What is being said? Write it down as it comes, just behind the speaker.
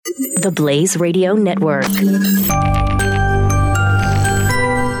The Blaze Radio Network.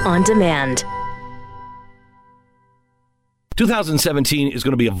 On demand. 2017 is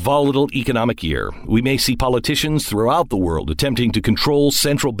going to be a volatile economic year. We may see politicians throughout the world attempting to control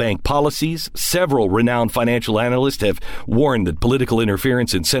central bank policies. Several renowned financial analysts have warned that political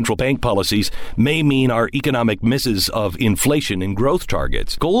interference in central bank policies may mean our economic misses of inflation and growth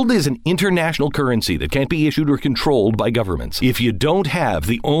targets. Gold is an international currency that can't be issued or controlled by governments. If you don't have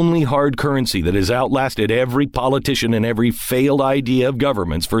the only hard currency that has outlasted every politician and every failed idea of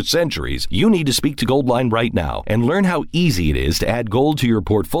governments for centuries, you need to speak to Goldline right now and learn how easy it is to add gold to your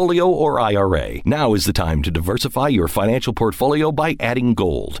portfolio or IRA. Now is the time to diversify your financial portfolio by adding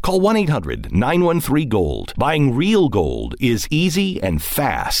gold. Call 1-800-913-GOLD. Buying real gold is easy and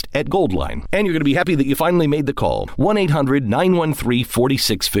fast at Goldline. And you're going to be happy that you finally made the call.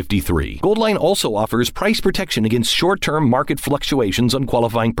 1-800-913-4653. Goldline also offers price protection against short-term market fluctuations on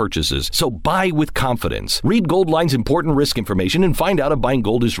qualifying purchases. So buy with confidence. Read Goldline's important risk information and find out if buying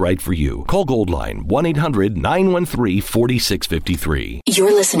gold is right for you. Call Goldline 1-800-913-4653.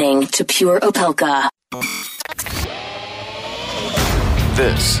 You're listening to Pure Opelka.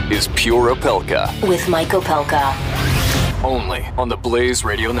 This is Pure Opelka. With Mike Opelka. Only on the Blaze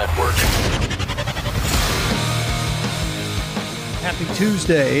Radio Network. Happy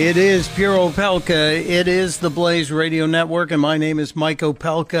Tuesday. It is Pure Opelka. It is the Blaze Radio Network, and my name is Mike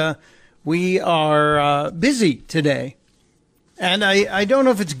Opelka. We are busy today. And I don't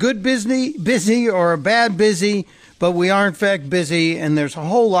know if it's good busy or a bad busy, but we are, in fact, busy, and there's a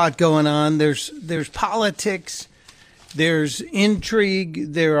whole lot going on. There's politics, there's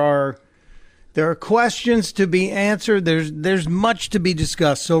intrigue, there are questions to be answered. There's much to be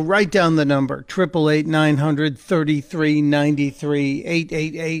discussed. So write down the number,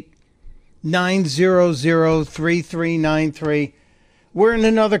 888-900-3393, 888-900-3393. We're in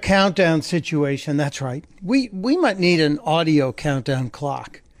another countdown situation. That's right. We might need an audio countdown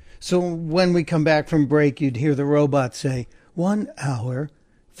clock. So when we come back from break, you'd hear the robot say, 1 hour,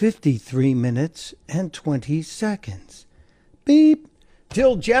 53 minutes, and 20 seconds. Beep.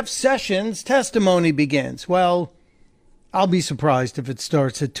 Till Jeff Sessions' testimony begins. Well, I'll be surprised if it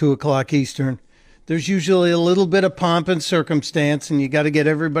starts at 2 o'clock Eastern. There's usually a little bit of pomp and circumstance, and you got to get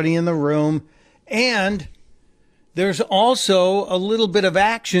everybody in the room. And there's also a little bit of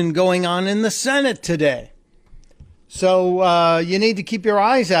action going on in the Senate today. So you need to keep your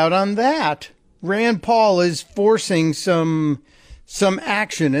eyes out on that. Rand Paul is forcing some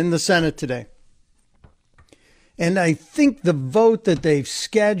action in the Senate today. And I think the vote that they've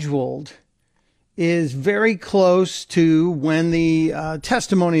scheduled is very close to when the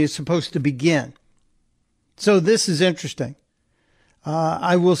testimony is supposed to begin. So this is interesting.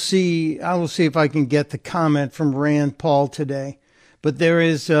 I will see if I can get the comment from Rand Paul today. But there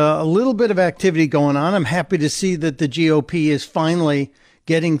is a little bit of activity going on. I'm happy to see that the GOP is finally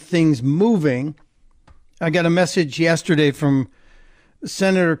getting things moving. I got a message yesterday from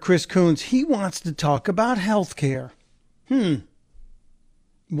Senator Chris Coons. He wants to talk about health care.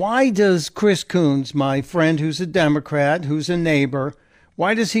 Why does Chris Coons, my friend who's a Democrat, who's a neighbor,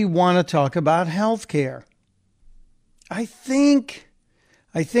 why does he want to talk about health care? I think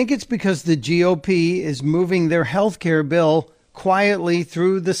it's because the GOP is moving their health care bill quietly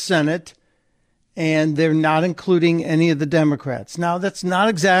through the Senate, and they're not including any of the Democrats. Now, that's not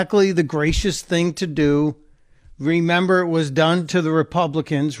exactly the gracious thing to do. Remember, it was done to the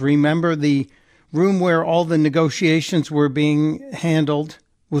Republicans. Remember, the room where all the negotiations were being handled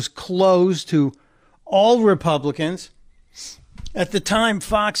was closed to all Republicans. At the time,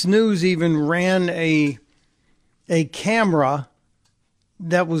 Fox News even ran a camera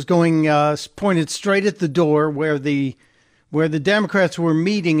that was going pointed straight at the door where the Democrats were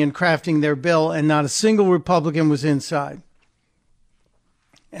meeting and crafting their bill, and not a single Republican was inside.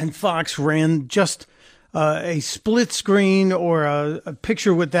 And Fox ran just a split screen or a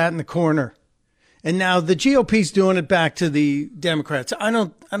picture with that in the corner. And now the GOP's doing it back to the Democrats. I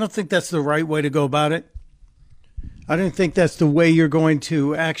don't think that's the right way to go about it. I don't think that's the way you're going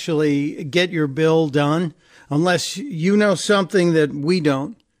to actually get your bill done, unless you know something that we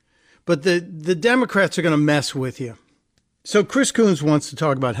don't. But the Democrats are going to mess with you. So Chris Coons wants to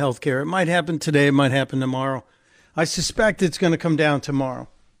talk about health care. It might happen today. It might happen tomorrow. I suspect it's going to come down tomorrow.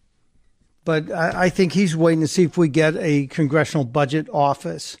 But I think he's waiting to see if we get a congressional budget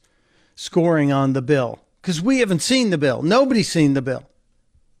office scoring on the bill, because we haven't seen the bill. Nobody's seen the bill.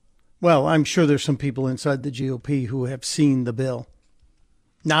 Well, I'm sure there's some people inside the GOP who have seen the bill.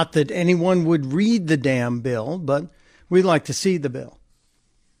 Not that anyone would read the damn bill, but we'd like to see the bill.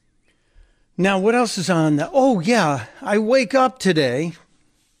 Now, what else is on that? Oh, yeah, I wake up today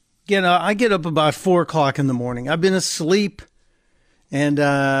I get up about 4 o'clock in the morning. I've been asleep and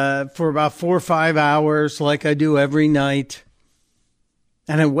for about 4 or 5 hours like I do every night.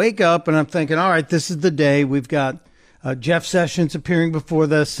 And I wake up and I'm thinking, all right, this is the day. We've got Jeff Sessions appearing before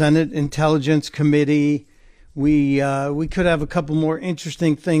the Senate Intelligence Committee. We could have a couple more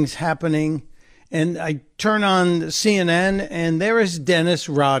interesting things happening. And I turn on CNN and there is Dennis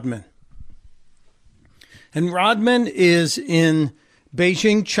Rodman. And Rodman is in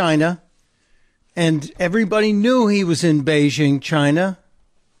Beijing, China, and everybody knew he was in Beijing, China,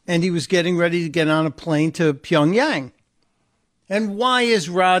 and he was getting ready to get on a plane to Pyongyang. And why is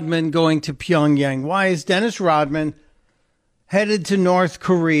Rodman going to Pyongyang? Why is Dennis Rodman headed to North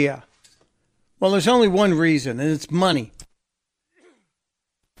Korea? Well, there's only one reason, and it's money.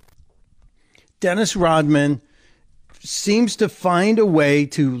 Dennis Rodman seems to find a way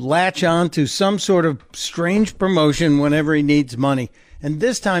to latch on to some sort of strange promotion whenever he needs money. And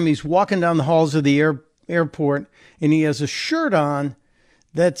this time he's walking down the halls of the airport and he has a shirt on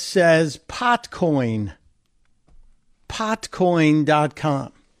that says Potcoin.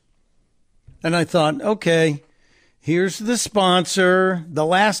 Potcoin.com. And I thought, okay, here's the sponsor. The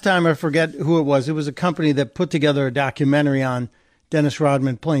last time, I forget who it was a company that put together a documentary on Dennis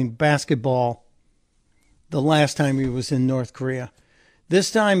Rodman playing basketball the last time he was in North Korea. This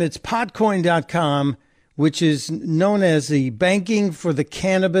time it's Potcoin.com, which is known as the banking for the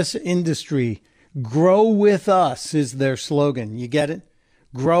cannabis industry. Grow with us is their slogan. You get it?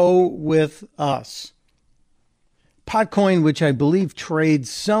 Grow with us. Potcoin, which I believe trades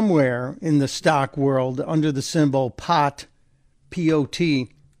somewhere in the stock world under the symbol POT, P-O-T.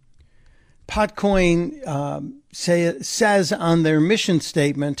 Potcoin says on their mission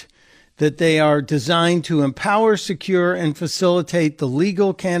statement that they are designed to empower, secure, and facilitate the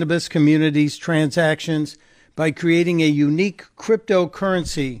legal cannabis community's transactions by creating a unique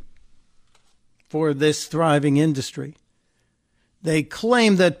cryptocurrency for this thriving industry. They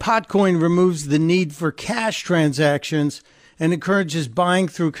claim that Potcoin removes the need for cash transactions and encourages buying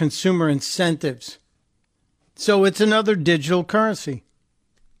through consumer incentives. So it's another digital currency.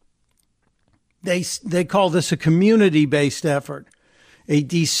 They call this a community-based effort, a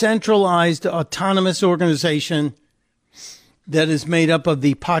decentralized autonomous organization that is made up of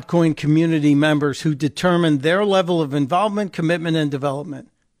the Potcoin community members who determine their level of involvement, commitment, and development.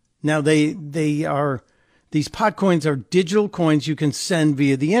 Now, these Potcoins are digital coins you can send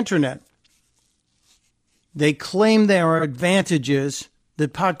via the internet. They claim there are advantages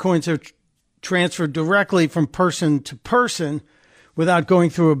that Potcoins are transferred directly from person to person without going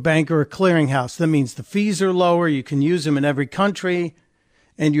through a bank or a clearinghouse. That means the fees are lower, you can use them in every country,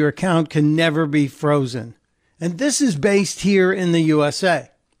 and your account can never be frozen. And this is based here in the USA.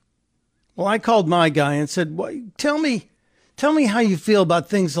 Well, I called my guy and said, well, tell me how you feel about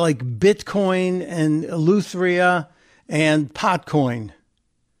things like Bitcoin and Eleutheria and Potcoin.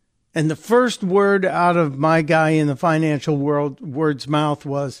 And the first word out of my guy in the financial world's mouth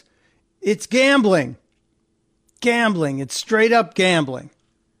was, it's gambling. Gambling. It's straight up gambling.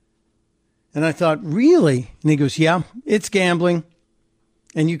 And I thought, really? And he goes, yeah, it's gambling.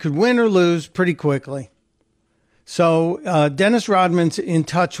 And you could win or lose pretty quickly. So Dennis Rodman's in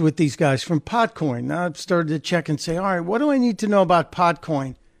touch with these guys from Potcoin. Now I've started to check and say, all right, what do I need to know about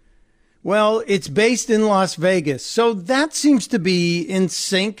Potcoin? Well, it's based in Las Vegas. So that seems to be in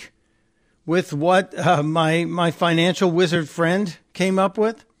sync with what my financial wizard friend came up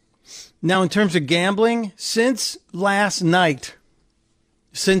with. Now, in terms of gambling, since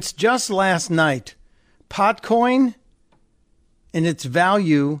just last night, Potcoin and its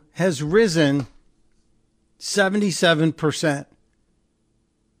value has risen 77%.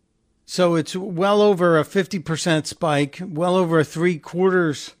 So it's well over a 50% spike, well over a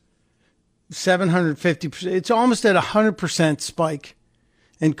 3/4, 750%. It's almost at 100% spike,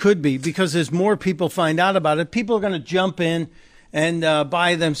 and could be, because as more people find out about it, people are going to jump in and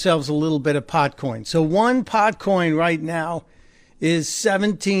buy themselves a little bit of Potcoin. So one Potcoin right now is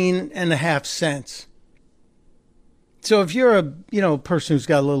 17.5 cents. So if you're a person who's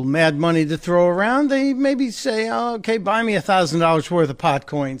got a little mad money to throw around, they maybe say, oh, okay, buy me $1,000 worth of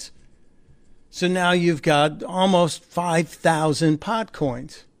Potcoins. So now you've got almost 5,000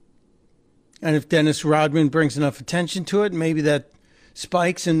 Potcoins. And if Dennis Rodman brings enough attention to it, maybe that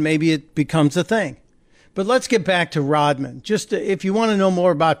spikes and maybe it becomes a thing. But let's get back to Rodman. Just if you want to know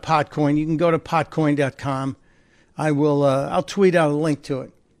more about Potcoin, you can go to potcoin.com. I'll tweet out a link to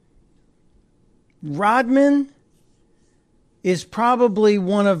it. Rodman is probably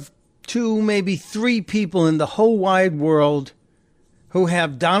one of 2, maybe 3 people in the whole wide world who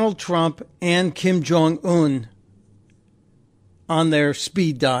have Donald Trump and Kim Jong-un on their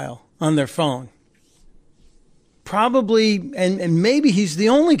speed dial. on their phone. Probably, and maybe he's the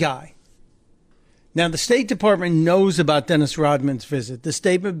only guy. Now, the State Department knows about Dennis Rodman's visit. The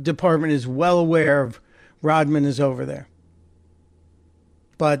State Department is well aware of Rodman is over there.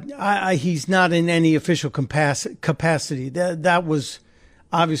 But he's not in any official capacity. That was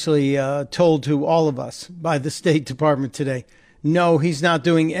obviously told to all of us by the State Department today. No, he's not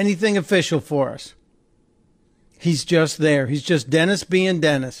doing anything official for us. He's just there. He's just Dennis being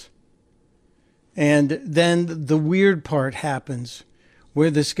Dennis. And then the weird part happens where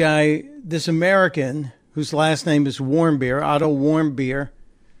this guy, this American, whose last name is Warmbier, Otto Warmbier,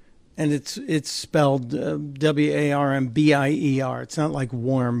 and it's spelled Warmbier. It's not like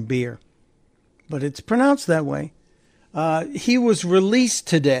warm beer, but it's pronounced that way. He was released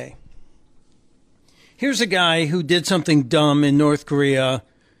today. Here's a guy who did something dumb in North Korea,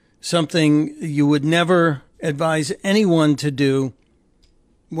 something you would never advise anyone to do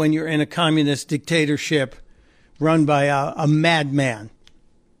when you're in a communist dictatorship run by a madman.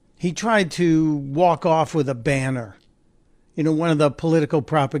 He tried to walk off with a banner, one of the political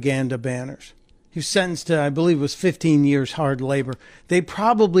propaganda banners. He was sentenced to, I believe it was 15 years hard labor. They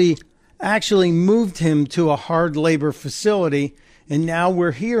probably actually moved him to a hard labor facility, and now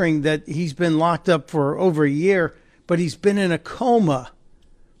we're hearing that he's been locked up for over a year, but he's been in a coma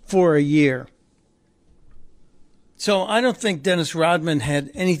for a year. So I don't think Dennis Rodman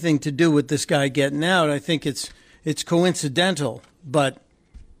had anything to do with this guy getting out. I think it's coincidental, but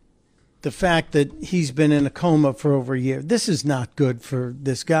the fact that he's been in a coma for over a year, this is not good for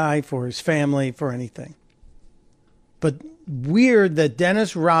this guy, for his family, for anything. But weird that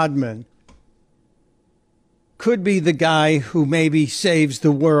Dennis Rodman could be the guy who maybe saves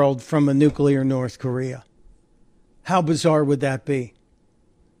the world from a nuclear North Korea. How bizarre would that be?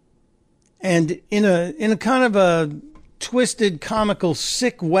 And in a kind of a twisted, comical,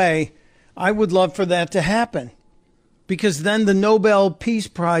 sick way, I would love for that to happen. Because then the Nobel Peace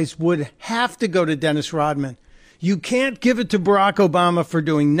Prize would have to go to Dennis Rodman. You can't give it to Barack Obama for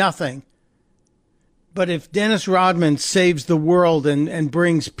doing nothing. But if Dennis Rodman saves the world and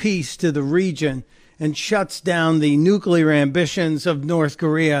brings peace to the region and shuts down the nuclear ambitions of North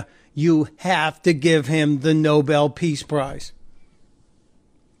Korea, you have to give him the Nobel Peace Prize.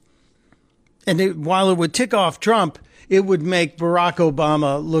 And while it would tick off Trump, it would make Barack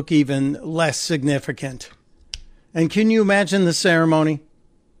Obama look even less significant. And can you imagine the ceremony?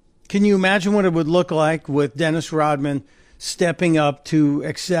 Can you imagine what it would look like with Dennis Rodman stepping up to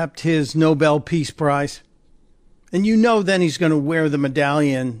accept his Nobel Peace Prize? And then he's going to wear the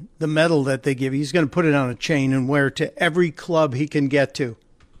medallion, the medal that they give. He's going to put it on a chain and wear it to every club he can get to.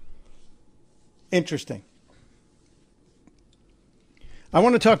 Interesting. I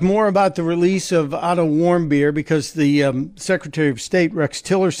want to talk more about the release of Otto Warmbier because the Secretary of State, Rex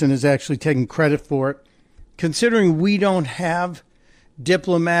Tillerson, is actually taking credit for it. Considering we don't have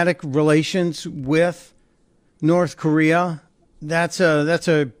diplomatic relations with North Korea, that's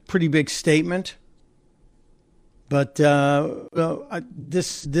a pretty big statement. But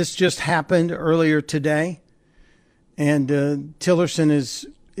this just happened earlier today, and Tillerson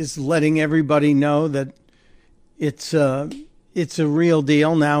is letting everybody know that it's a real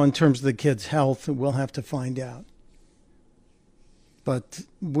deal now in terms of the kids' health. We'll have to find out. But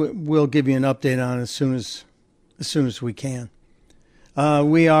we'll give you an update on it as soon as we can.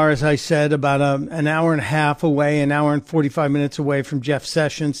 We are, as I said, about an hour and a half away, an hour and 45 minutes away from Jeff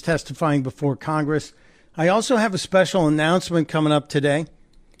Sessions testifying before Congress. I also have a special announcement coming up today.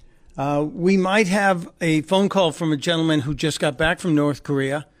 We might have a phone call from a gentleman who just got back from North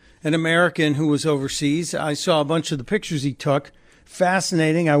Korea, an American who was overseas. I saw a bunch of the pictures he took.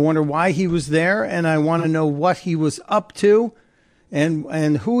 Fascinating. I wonder why he was there, and I want to know what he was up to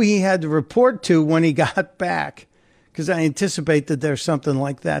and who he had to report to when he got back, because I anticipate that there's something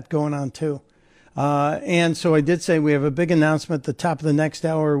like that going on too. And so I did say we have a big announcement at the top of the next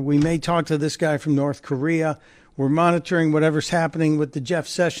hour. We may talk to this guy from North Korea. We're monitoring whatever's happening with the Jeff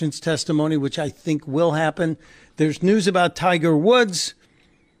Sessions testimony, which I think will happen. There's news about Tiger Woods,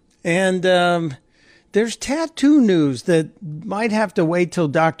 and there's tattoo news that might have to wait till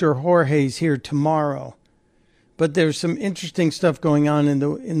Dr. Jorge's here tomorrow. But there's some interesting stuff going on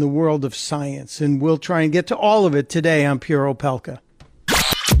in the world of science, and we'll try and get to all of it today on Pure Opelka.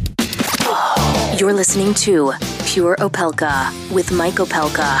 You're listening to Pure Opelka with Mike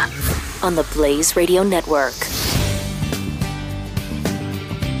Opelka on the Blaze Radio Network.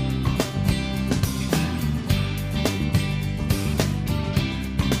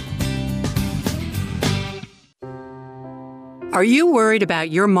 Are you worried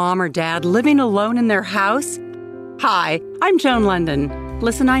about your mom or dad living alone in their house? Hi, I'm Joan London.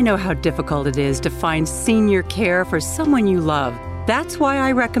 Listen, I know how difficult it is to find senior care for someone you love. That's why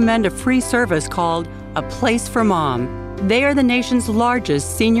I recommend a free service called A Place for Mom. They are the nation's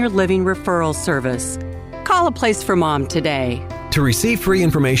largest senior living referral service. Call A Place for Mom today. To receive free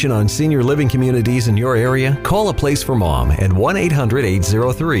information on senior living communities in your area, call A Place for Mom at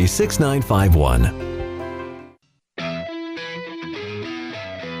 1-800-803-6951.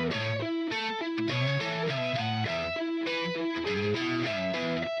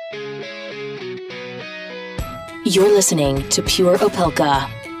 You're listening to Pure Opelka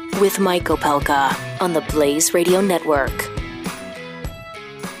with Mike Opelka on the Blaze Radio Network.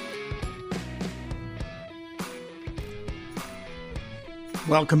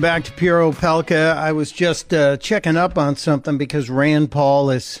 Welcome back to Pure Opelka. I was just checking up on something because Rand Paul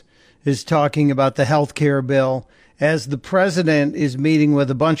is talking about the health care bill as the president is meeting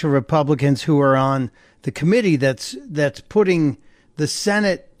with a bunch of Republicans who are on the committee that's putting the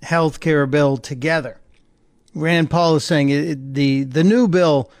Senate health care bill together. Rand Paul is saying the new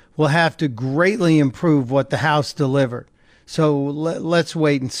bill will have to greatly improve what the House delivered. So let's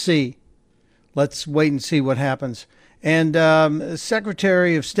wait and see. Let's wait and see what happens. And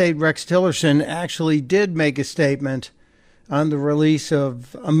Secretary of State Rex Tillerson actually did make a statement on the release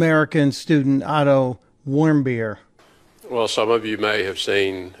of American student Otto Warmbier. Well, some of you may have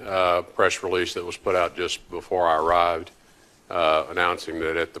seen a press release that was put out just before I arrived, announcing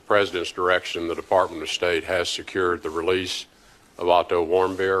that at the President's direction, the Department of State has secured the release of Otto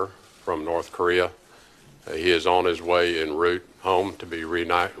Warmbier from North Korea. He is on his way en route home to be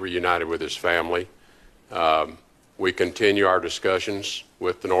reunited with his family. We continue our discussions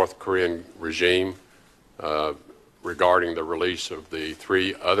with the North Korean regime regarding the release of the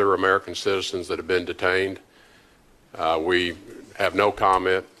 3 other American citizens that have been detained. We have no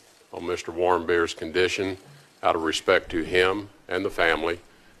comment on Mr. Warmbier's condition out of respect to him and the family,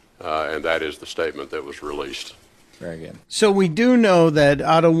 and that is the statement that was released. Very good. So we do know that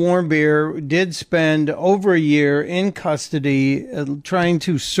Otto Warmbier did spend over a year in custody trying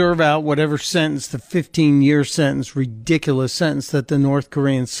to serve out whatever sentence, the 15-year sentence, ridiculous sentence that the North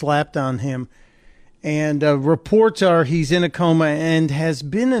Koreans slapped on him. And reports are he's in a coma and has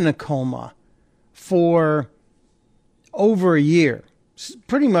been in a coma for over a year,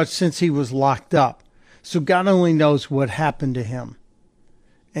 pretty much since he was locked up. So God only knows what happened to him.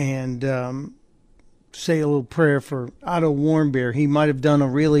 And say a little prayer for Otto Warmbier. He might have done a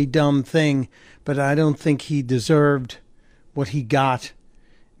really dumb thing, but I don't think he deserved what he got,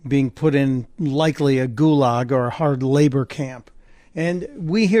 being put in likely a gulag or a hard labor camp. And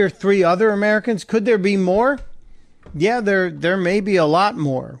we hear 3 other Americans. Could there be more? Yeah, there may be a lot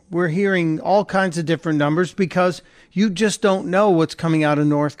more. We're hearing all kinds of different numbers because you just don't know what's coming out of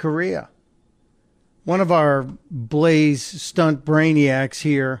North Korea. One of our Blaze stunt brainiacs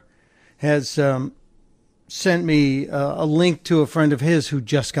here has sent me a link to a friend of his who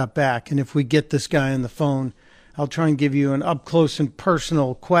just got back. And if we get this guy on the phone, I'll try and give you an up-close and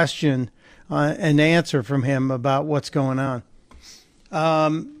personal question and answer from him about what's going on.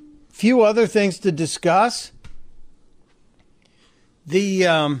 Few other things to discuss.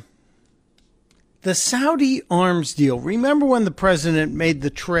 The Saudi arms deal. Remember when the president made the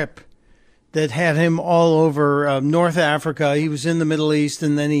trip that had him all over North Africa? He was in the Middle East,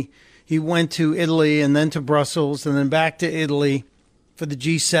 and then he went to Italy and then to Brussels and then back to Italy for the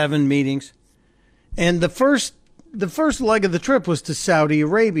G7 meetings. And the first leg of the trip was to Saudi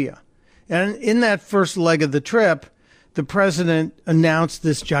Arabia. And in that first leg of the trip, the president announced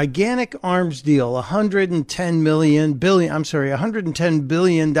this gigantic arms deal, $110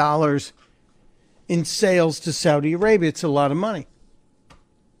 billion in sales to Saudi Arabia. It's a lot of money.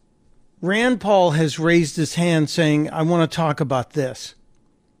 Rand Paul has raised his hand saying, I want to talk about this.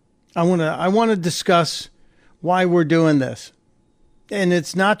 I want to discuss why we're doing this. And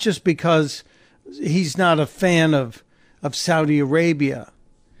it's not just because he's not a fan of Saudi Arabia.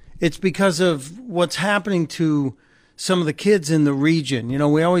 It's because of what's happening to some of the kids in the region. You know,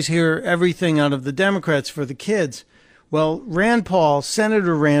 we always hear everything out of the Democrats for the kids. Well, Rand Paul,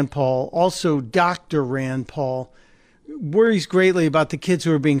 Senator Rand Paul, also Dr. Rand Paul, worries greatly about the kids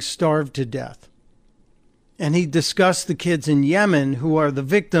who are being starved to death. And he discussed the kids in Yemen who are the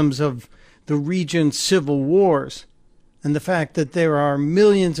victims of the region's civil wars and the fact that there are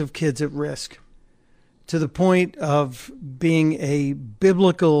millions of kids at risk, to the point of being a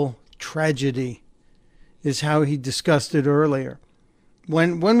biblical tragedy, is how he discussed it earlier.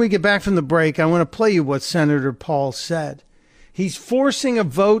 When we get back from the break, I want to play you what Senator Paul said. He's forcing a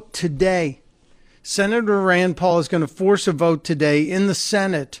vote today. Senator Rand Paul is going to force a vote today in the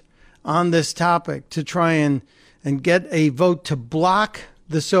Senate on this topic to try and get a vote to block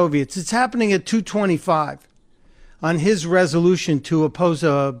the Soviets. It's happening at 2:25 on his resolution to oppose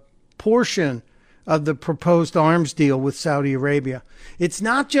a portion of the proposed arms deal with Saudi Arabia. It's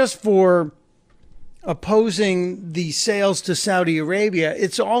not just for opposing the sales to Saudi Arabia.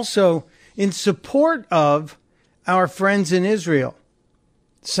 It's also in support of our friends in Israel.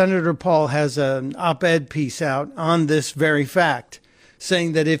 Senator Paul has an op-ed piece out on this very fact,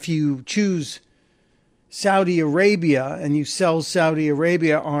 saying that if you choose Saudi Arabia and you sell Saudi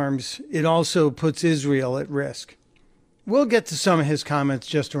Arabia arms, it also puts Israel at risk. We'll get to some of his comments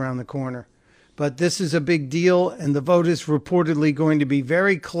just around the corner. But this is a big deal, and the vote is reportedly going to be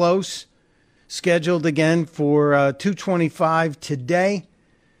very close, scheduled again for 2:25 today,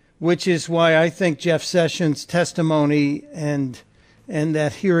 which is why I think Jeff Sessions' testimony and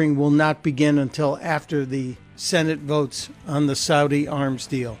that hearing will not begin until after the Senate votes on the Saudi arms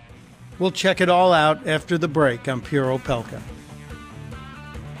deal. We'll check it all out after the break on Pure Opelka.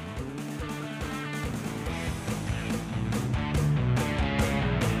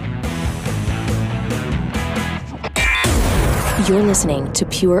 You're listening to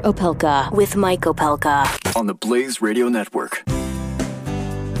Pure Opelka with Mike Opelka on the Blaze Radio Network.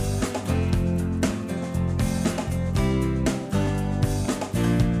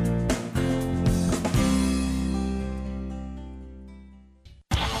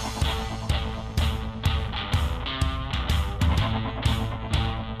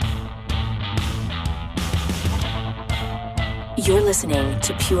 You're listening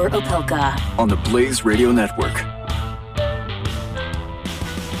to Pure Opelka on the Blaze Radio Network.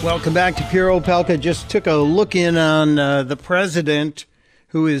 Welcome back to Pure Opelka. Just took a look in on the president,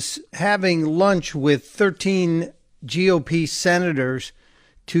 who is having lunch with 13 GOP senators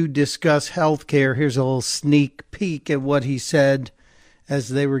to discuss health care. Here's a little sneak peek at what he said as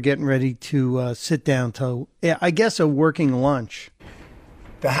they were getting ready to sit down to, I guess, a working lunch.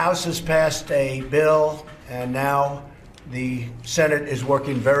 The House has passed a bill, and now the Senate is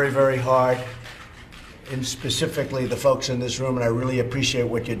working very, very hard, and specifically the folks in this room, and I really appreciate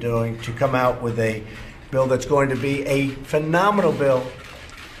what you're doing, to come out with a bill that's going to be a phenomenal bill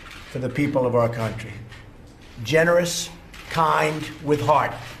for the people of our country. Generous, kind, with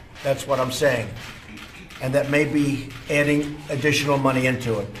heart. That's what I'm saying. And that may be adding additional money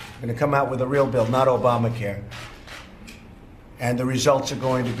into it. I'm going to come out with a real bill, not Obamacare. And the results are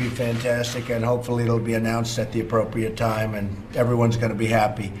going to be fantastic, and hopefully it'll be announced at the appropriate time, and everyone's going to be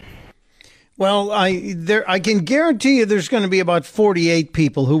happy. Well, I can guarantee you there's going to be about 48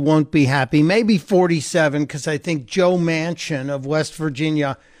 people who won't be happy, maybe 47, because I think Joe Manchin of West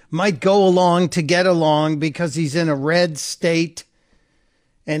Virginia might go along to get along because he's in a red state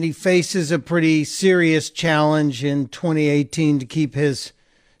and he faces a pretty serious challenge in 2018 to keep his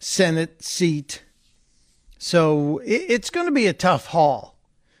Senate seat. So it's going to be a tough haul.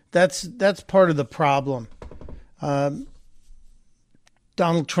 That's part of the problem.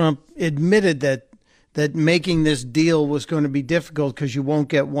 Donald Trump admitted that making this deal was going to be difficult because you won't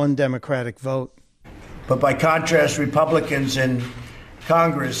get one Democratic vote. But by contrast, Republicans in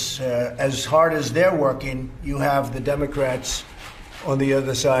Congress, as hard as they're working, you have the Democrats on the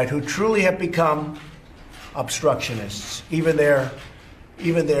other side who truly have become obstructionists. Even their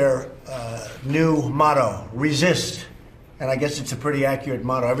new motto, resist. And I guess it's a pretty accurate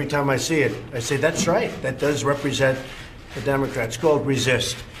motto. Every time I see it, I say, that's right. That does represent the Democrats. It's called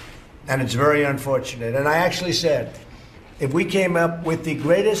resist. And it's very unfortunate. And I actually said, if we came up with the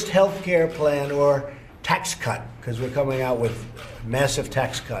greatest health care plan or tax cut, because we're coming out with massive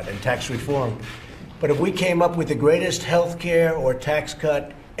tax cut and tax reform, but if we came up with the greatest health care or tax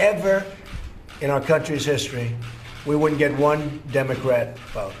cut ever in our country's history, we wouldn't get one Democrat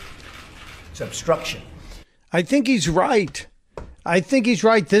vote. It's obstruction. I think he's right.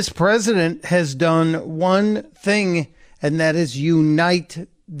 This president has done one thing, and that is unite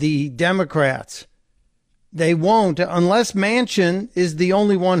the Democrats. They won't unless Manchin is the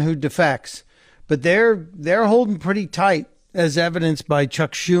only one who defects. But they're holding pretty tight, as evidenced by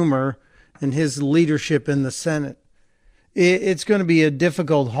Chuck Schumer and his leadership in the Senate. It's going to be a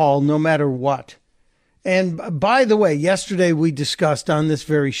difficult haul no matter what. And by the way, yesterday we discussed on this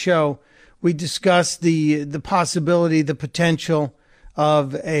very show, we discussed the possibility, the potential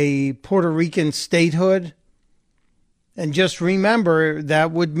of a Puerto Rican statehood. And just remember,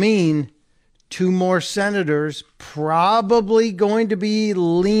 that would mean 2 more senators probably going to be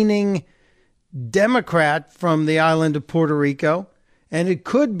leaning Democrat from the island of Puerto Rico. And it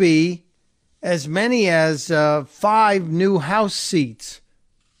could be as many as 5 new House seats.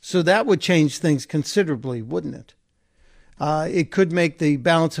 So that would change things considerably, wouldn't it? It could make the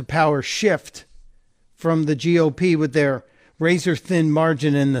balance of power shift from the GOP with their razor-thin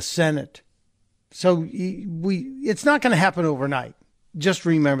margin in the Senate. So it's not going to happen overnight. Just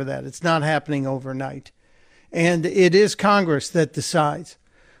remember that. It's not happening overnight. And it is Congress that decides.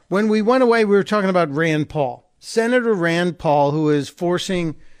 When we went away, we were talking about Rand Paul. Senator Rand Paul, who is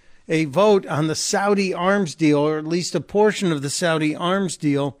forcing a vote on the Saudi arms deal, or at least a portion of the Saudi arms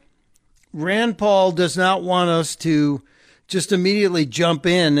deal. Rand Paul does not want us to just immediately jump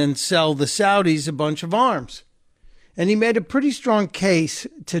in and sell the Saudis a bunch of arms. And he made a pretty strong case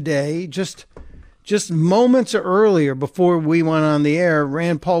today, just moments earlier before we went on the air.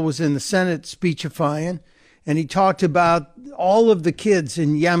 Rand Paul was in the Senate speechifying, and he talked about all of the kids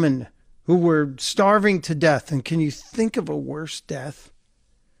in Yemen who were starving to death. And can you think of a worse death?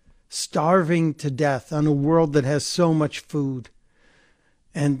 Starving to death on a world that has so much food.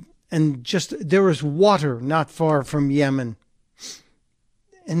 And just there was water not far from Yemen,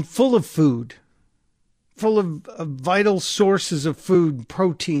 and full of food, full of vital sources of food,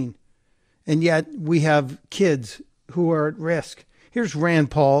 protein. And yet we have kids who are at risk. Here's Rand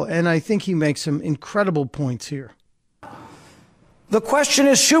Paul, and I think he makes some incredible points here. The question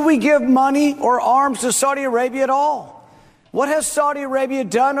is, should we give money or arms to Saudi Arabia at all? What has Saudi Arabia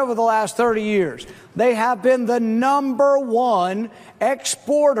done over the last 30 years? They have been the number one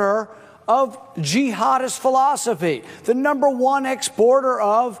exporter of jihadist philosophy, the number one exporter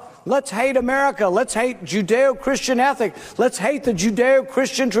of let's hate America, let's hate Judeo-Christian ethic, let's hate the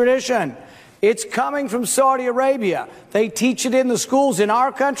Judeo-Christian tradition. It's coming from Saudi Arabia. They teach it in the schools in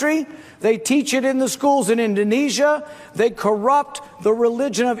our country. They teach it in the schools in Indonesia. They corrupt the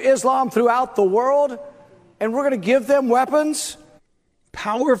religion of Islam throughout the world. And we're going to give them weapons?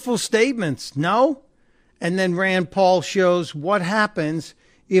 Powerful statements, no? And then Rand Paul shows what happens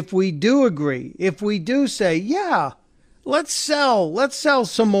if we do agree, if we do say, yeah, let's sell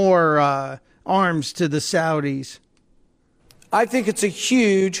some more arms to the Saudis. I think it's a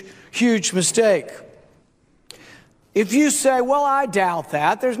huge, huge mistake. If you say, well, I doubt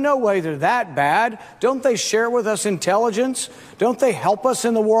that, there's no way they're that bad. Don't they share with us intelligence? Don't they help us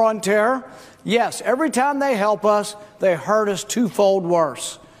in the war on terror? Yes, every time they help us, they hurt us twofold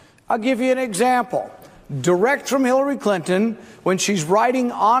worse. I'll give you an example. Direct from Hillary Clinton, when she's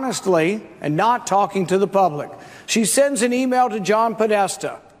writing honestly and not talking to the public. She sends an email to John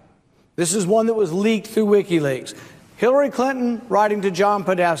Podesta. This is one that was leaked through WikiLeaks. Hillary Clinton writing to John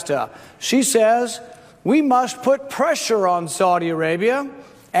Podesta. She says, we must put pressure on Saudi Arabia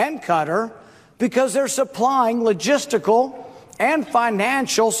and Qatar because they're supplying logistical and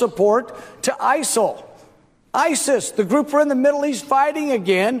financial support to ISIL. ISIS, the group we're in the Middle East fighting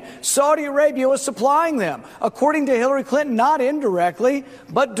again, Saudi Arabia was supplying them. According to Hillary Clinton, not indirectly,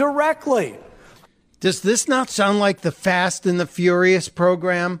 but directly. Does this not sound like the Fast and the Furious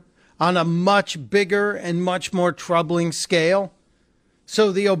program on a much bigger and much more troubling scale?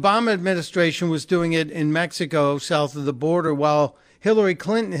 So the Obama administration was doing it in Mexico, south of the border, while Hillary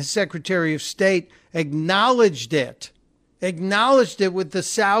Clinton, his Secretary of State, acknowledged it with the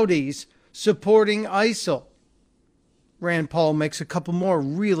Saudis supporting ISIL. Rand Paul makes a couple more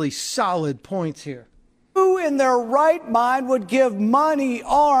really solid points here. Who in their right mind would give money,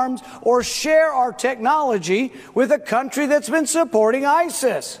 arms, or share our technology with a country that's been supporting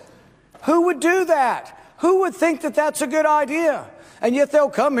ISIS? Who would do that? Who would think that that's a good idea? And yet they'll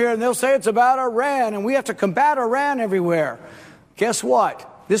come here and they'll say it's about Iran and we have to combat Iran everywhere. Guess what?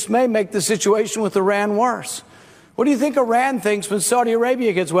 This may make the situation with Iran worse. What do you think Iran thinks when Saudi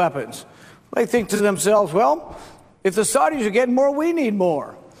Arabia gets weapons? They think to themselves, well, if the Saudis are getting more, we need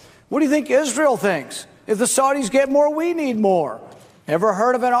more. What do you think Israel thinks? If the Saudis get more, we need more. Ever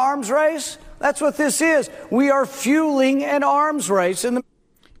heard of an arms race? That's what this is. We are fueling an arms race in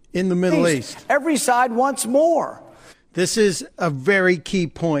the Middle East. Every side wants more. This is a very key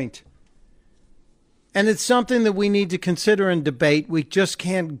point. And it's something that we need to consider and debate. We just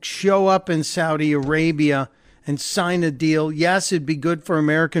can't show up in Saudi Arabia and sign a deal. Yes, it'd be good for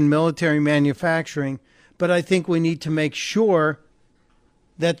American military manufacturing, but I think we need to make sure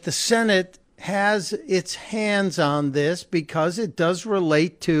that the Senate has its hands on this because it does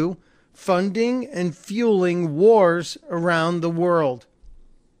relate to funding and fueling wars around the world.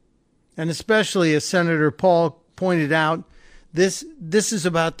 And especially, as Senator Paul pointed out, this is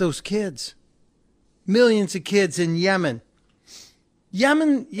about those kids. Millions of kids in Yemen.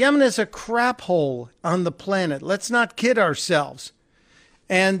 Yemen is a crap hole on the planet. Let's not kid ourselves.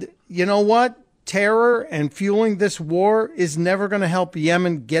 And you know what? Terror and fueling this war is never going to help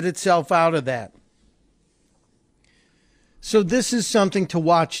Yemen get itself out of that. So this is something to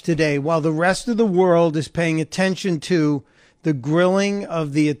watch today while the rest of the world is paying attention to the grilling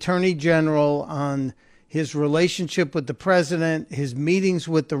of the Attorney General on his relationship with the president, his meetings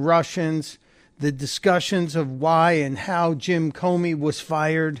with the Russians, the discussions of why and how Jim Comey was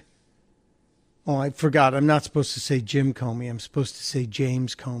fired. Oh, I forgot. I'm not supposed to say Jim Comey. I'm supposed to say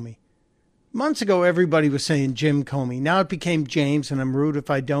James Comey. Months ago, everybody was saying Jim Comey. Now it became James, and I'm rude if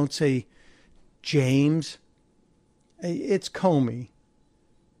I don't say James. It's Comey,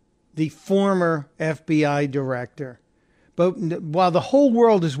 the former FBI director. But while the whole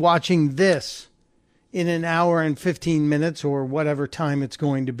world is watching this in an hour and 15 minutes or whatever time it's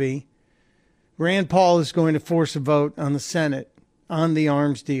going to be, Rand Paul is going to force a vote on the Senate on the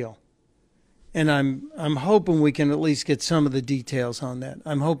arms deal. And I'm hoping we can at least get some of the details on that.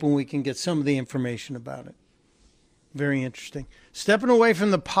 I'm hoping we can get some of the information about it. Very interesting. Stepping away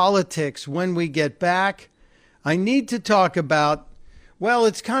from the politics, when we get back, I need to talk about, well,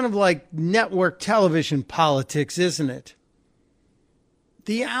 it's kind of like network television politics, isn't it?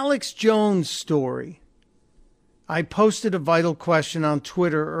 The Alex Jones story. I posted a vital question on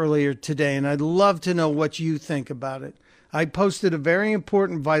Twitter earlier today, and I'd love to know what you think about it. I posted a very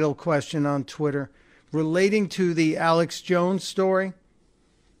important vital question on Twitter relating to the Alex Jones story.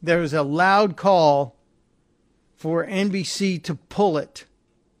 There is a loud call for NBC to pull it.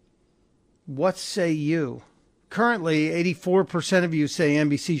 What say you? Currently, 84% of you say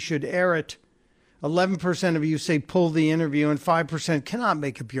NBC should air it. 11% of you say pull the interview, and 5% cannot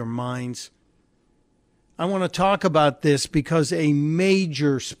make up your minds. I want to talk about this because a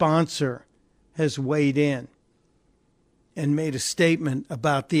major sponsor has weighed in and made a statement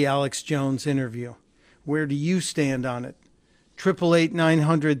about the Alex Jones interview. Where do you stand on it?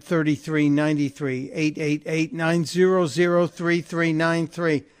 888-900-3393,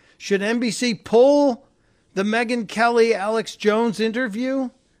 888-900-3393. Should NBC pull the Megyn Kelly Alex Jones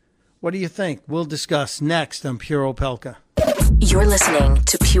interview? What do you think? We'll discuss next on Pure Opelka. You're listening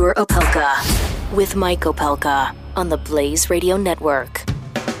to Pure Opelka with Mike Opelka on the Blaze Radio Network.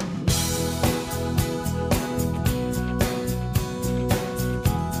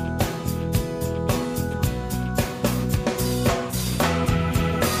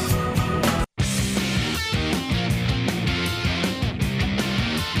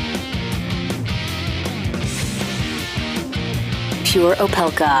 Pure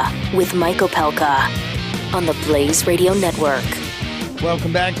Opelka with Mike Opelka on the Blaze Radio Network.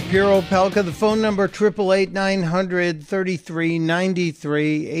 Welcome back to Pure Opelka. The phone number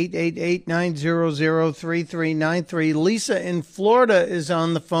 888-900-3393, 888-900-3393. Lisa in Florida is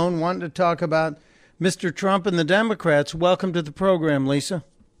on the phone wanting to talk about Mr. Trump and the Democrats. Welcome to the program, Lisa.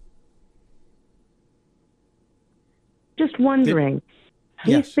 Just wondering,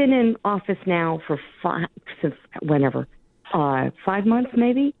 Yes. he's been in office now for 5 months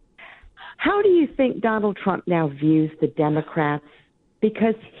maybe. How do you think Donald Trump now views the Democrats?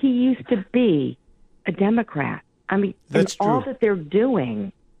 Because he used to be a Democrat. I mean, That's and all true. that they're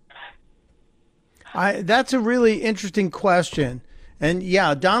doing. That's a really interesting question. And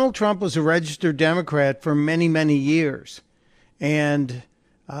yeah, Donald Trump was a registered Democrat for many, many years. And,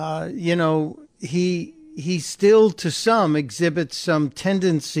 he still to some exhibits some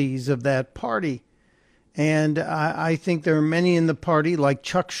tendencies of that party. And I think there are many in the party, like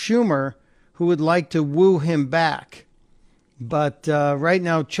Chuck Schumer, who would like to woo him back. But right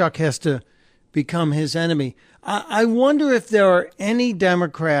now, Chuck has to become his enemy. I wonder if there are any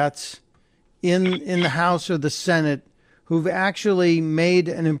Democrats in the House or the Senate who've actually made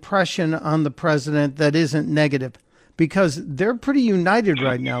an impression on the president that isn't negative, because they're pretty united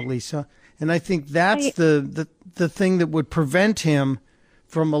right now, Lisa. And I think that's the thing that would prevent him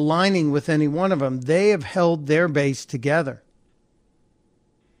from aligning with any one of them. They have held their base together.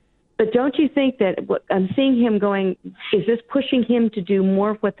 But don't you think that what I'm seeing him going, is this pushing him to do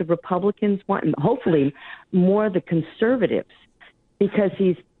more of what the Republicans want, and hopefully more the conservatives, because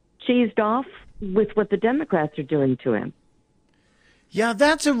he's cheesed off with what the Democrats are doing to him? Yeah,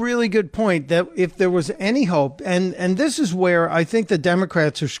 that's a really good point, that if there was any hope, and this is where I think the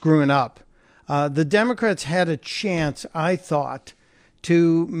Democrats are screwing up. The Democrats had a chance, I thought,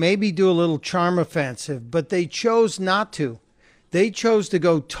 to maybe do a little charm offensive, but they chose not to. They chose to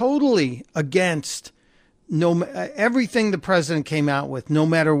go totally against everything the president came out with, no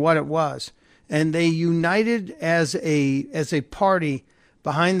matter what it was. And they united as a party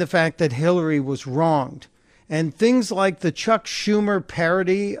behind the fact that Hillary was wronged. And things like the Chuck Schumer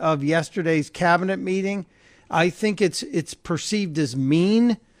parody of yesterday's cabinet meeting, I think it's perceived as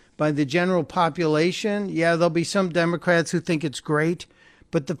mean by the general population. Yeah, there'll be some Democrats who think it's great,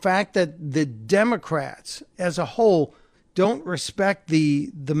 but the fact that the Democrats as a whole don't respect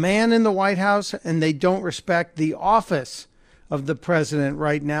the man in the White House, and they don't respect the office of the president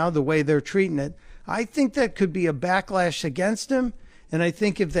right now, the way they're treating it, I think that could be a backlash against him. And I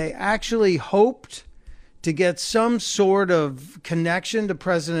think if they actually hoped to get some sort of connection to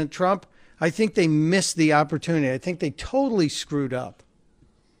President Trump, I think they missed the opportunity. I think they totally screwed up.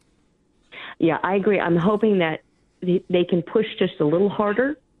 Yeah, I agree. I'm hoping that they can push just a little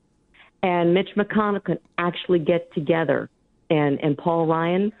harder, and Mitch McConnell can actually get together and Paul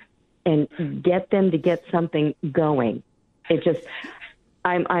Ryan and get them to get something going. It just,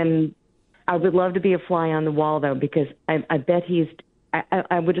 I would love to be a fly on the wall though, because I bet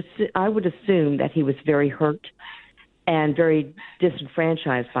I would assume that he was very hurt and very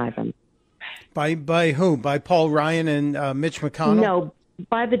disenfranchised by them. By who? By Paul Ryan and Mitch McConnell? No,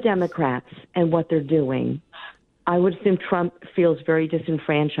 by the Democrats and what they're doing. I would assume Trump feels very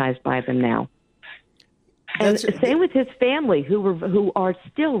disenfranchised by them now. And same with his family, who are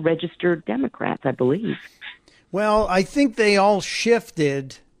still registered Democrats, I believe. Well, I think they all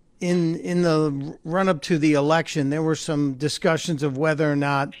shifted in the run-up to the election. There were some discussions of whether or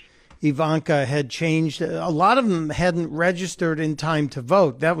not Ivanka had changed. A lot of them hadn't registered in time to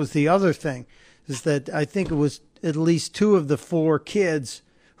vote. That was the other thing, is that I think it was at least 2 of the 4 kids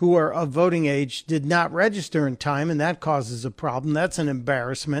who are of voting age did not register in time, and that causes a problem. That's an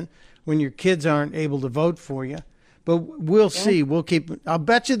embarrassment when your kids aren't able to vote for you. But we'll see. We'll keep. I'll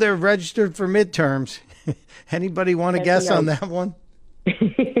bet you they're registered for midterms. Anybody want to guess on that one?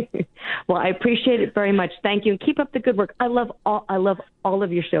 Well, I appreciate it very much. Thank you. And keep up the good work. I love all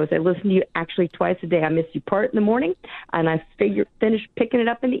of your shows. I listen to you actually twice a day. I miss you part in the morning, and I finish picking it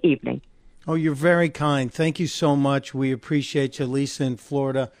up in the evening. Oh, you're very kind. Thank you so much. We appreciate you, Lisa in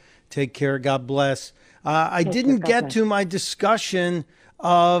Florida. Take care. God bless. I didn't get to my discussion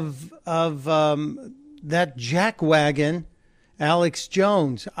of that jackwagon, Alex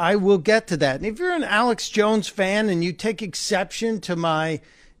Jones. I will get to that. And if you're an Alex Jones fan and you take exception to my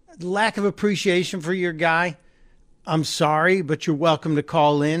lack of appreciation for your guy, I'm sorry, but you're welcome to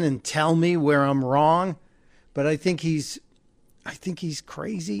call in and tell me where I'm wrong. But I think he's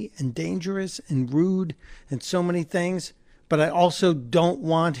crazy and dangerous and rude and so many things. But I also don't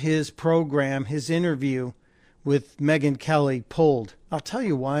want his program, his interview with Megyn Kelly pulled. I'll tell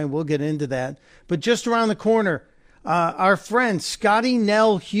you why. We'll get into that. But just around the corner, our friend Scottie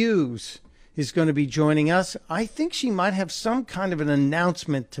Nell Hughes is going to be joining us. I think she might have some kind of an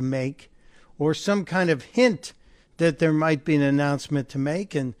announcement to make, or some kind of hint that there might be an announcement to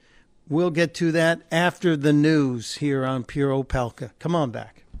make. And we'll get to that after the news here on Pure Opelka. Come on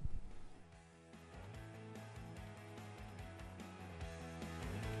back.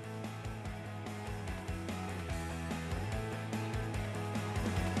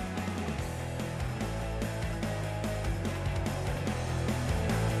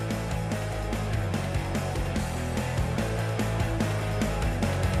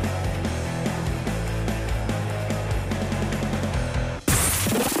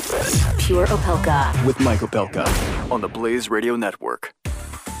 Pure Opelka. With Mike Opelka on the Blaze Radio Network.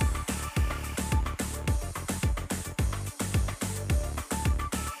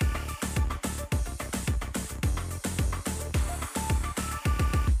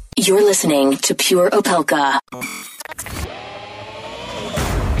 You're listening to Pure Opelka.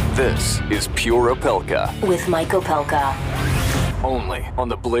 This is Pure Opelka. With Mike Opelka. Only on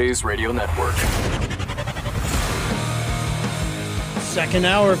the Blaze Radio Network. Second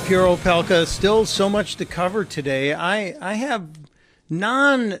hour of Pure Opelka. Still so much to cover today. I have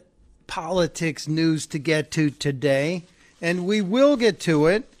non-politics news to get to today, and we will get to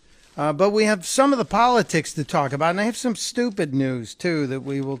it, but we have some of the politics to talk about, and I have some stupid news, too, that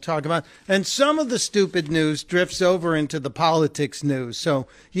we will talk about. And some of the stupid news drifts over into the politics news, so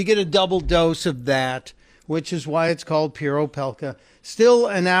you get a double dose of that, which is why it's called Pure Opelka. Still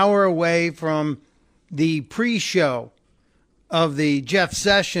an hour away from the pre-show of the Jeff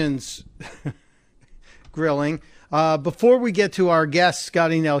Sessions grilling. Before we get to our guest,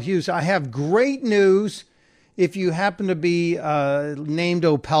 Scottie Nell Hughes, I have great news. If you happen to be named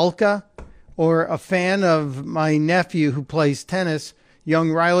Opelka or a fan of my nephew who plays tennis,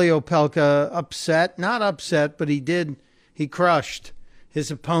 young Riley Opelka, not upset, but he crushed his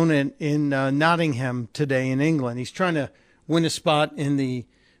opponent in Nottingham today in England. He's trying to win a spot in the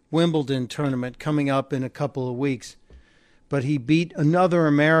Wimbledon tournament coming up in a couple of weeks. But he beat another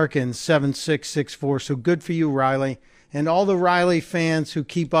American 7-6, 6-4. So good for you, Riley. And all the Riley fans who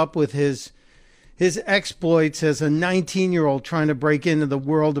keep up with his exploits as a 19-year-old trying to break into the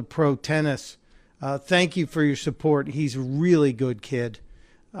world of pro tennis. Thank you for your support. He's a really good kid.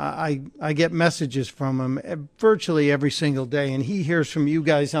 I get messages from him virtually every single day, and he hears from you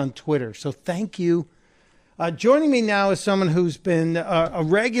guys on Twitter. So thank you. Joining me now is someone who's been a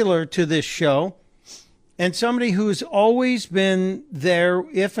regular to this show. and somebody who's always been there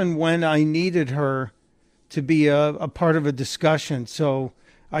if and when I needed her to be a part of a discussion. So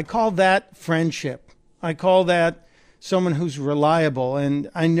I call that friendship. I call that someone who's reliable. And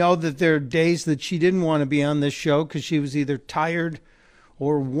I know that there are days that she didn't want to be on this show because she was either tired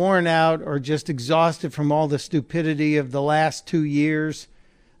or worn out or just exhausted from all the stupidity of the last 2 years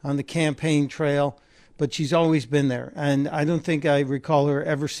on the campaign trail. But she's always been there. And I don't think I recall her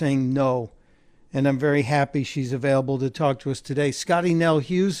ever saying no. And I'm very happy she's available to talk to us today. Scottie Nell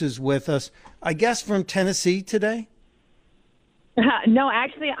Hughes is with us, I guess from Tennessee today? No,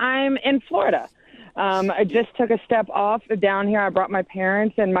 actually, I'm in Florida. I just took a step off down here. I brought my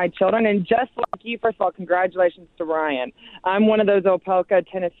parents and my children. And just like you, first of all, congratulations to Ryan. I'm one of those Opelka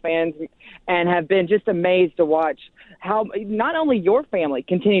tennis fans and have been just amazed to watch how not only your family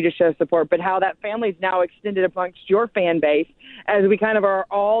continue to show support, but how that family is now extended amongst your fan base as we kind of are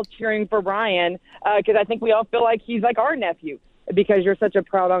all cheering for Ryan, because I think we all feel like he's like our nephew because you're such a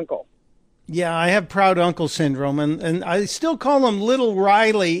proud uncle. Yeah, I have proud uncle syndrome, and I still call him Little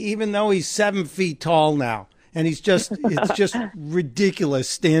Riley, even though he's 7 feet tall now. And it's just ridiculous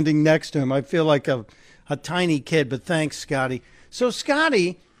standing next to him. I feel like a tiny kid, but thanks, Scottie. So,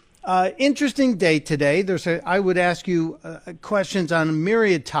 Scottie, interesting day today. I would ask you questions on a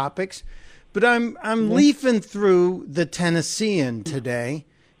myriad topics, but I'm leafing through the Tennessean today,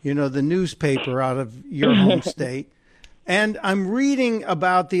 the newspaper out of your home state. And I'm reading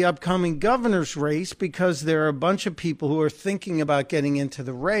about the upcoming governor's race because there are a bunch of people who are thinking about getting into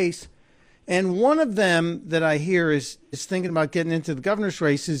the race. And one of them that I hear is thinking about getting into the governor's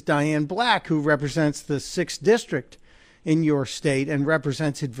race is Diane Black, who represents the 6th district in your state and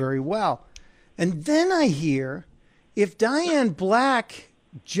represents it very well. And then I hear if Diane Black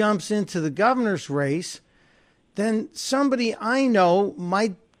jumps into the governor's race, then somebody I know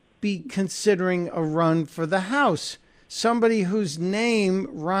might be considering a run for the House. Somebody whose name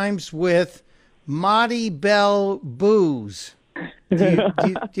rhymes with Monty Bell Booze. Do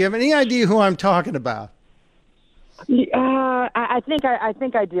you have any idea who I'm talking about? I think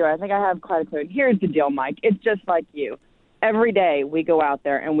I do. I think I have quite a clue. Here's the deal, Mike. It's just like you. Every day we go out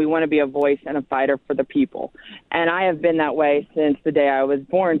there and we want to be a voice and a fighter for the people. And I have been that way since the day I was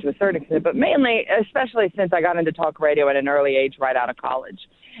born to a certain extent, but mainly, especially since I got into talk radio at an early age right out of college.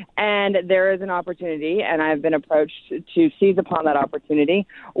 And there is an opportunity, and I've been approached to seize upon that opportunity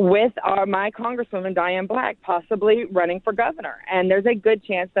with my Congresswoman, Diane Black, possibly running for governor. And there's a good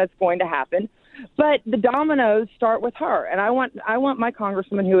chance that's going to happen. But the dominoes start with her. And I want my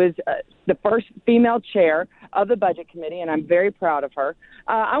Congresswoman, who is the first female chair of the Budget Committee, and I'm very proud of her.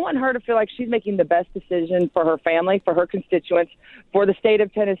 I want her to feel like she's making the best decision for her family, for her constituents, for the state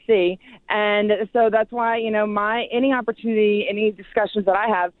of Tennessee. And so that's why, any opportunity, any discussions that I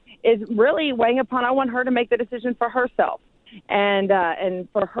have is really weighing upon, I want her to make the decision for herself. And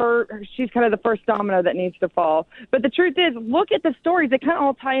for her, she's kind of the first domino that needs to fall. But the truth is, look at the stories. They kind of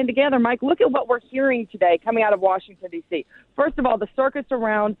all tie in together, Mike. Look at what we're hearing today coming out of Washington, D.C. First of all, the circus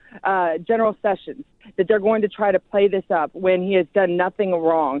around General Sessions, that they're going to try to play this up when he has done nothing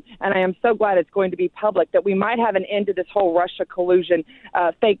wrong. And I am so glad it's going to be public, that we might have an end to this whole Russia collusion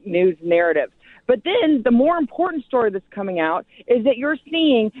fake news narrative. But then the more important story that's coming out is that you're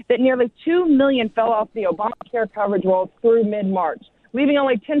seeing that nearly 2 million fell off the Obamacare coverage rolls through mid-March, leaving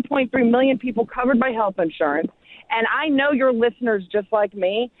only 10.3 million people covered by health insurance. And I know your listeners, just like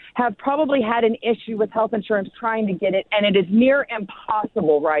me, have probably had an issue with health insurance trying to get it, and it is near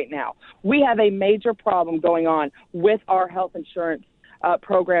impossible right now. We have a major problem going on with our health insurance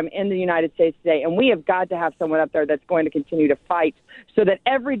program in the United States today, and we have got to have someone up there that's going to continue to fight so that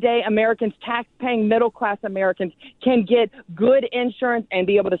everyday Americans, tax-paying middle-class Americans, can get good insurance and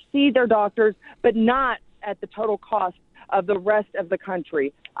be able to see their doctors, but not at the total cost of the rest of the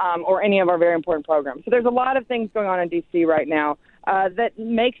country or any of our very important programs. So there's a lot of things going on in D.C. right now that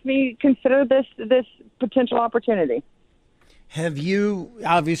makes me consider this potential opportunity.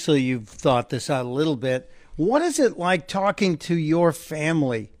 Obviously you've thought this out a little bit. What is it like talking to your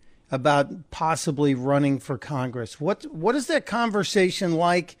family about possibly running for Congress? What is that conversation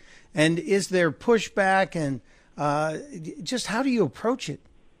like, and is there pushback, and just how do you approach it?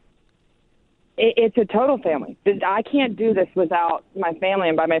 It's a total family. I can't do this without my family,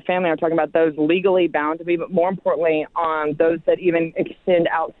 and by my family I'm talking about those legally bound to me, but more importantly on those that even extend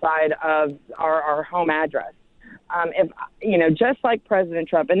outside of our home address. Just like President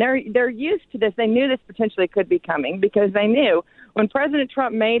Trump, and they're used to this. They knew this potentially could be coming because they knew when President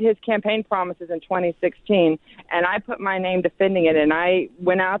Trump made his campaign promises in 2016, and I put my name defending it, and I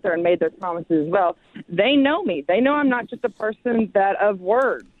went out there and made those promises as well. They know me. They know I'm not just a person of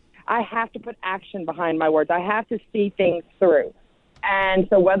words. I have to put action behind my words. I have to see things through. And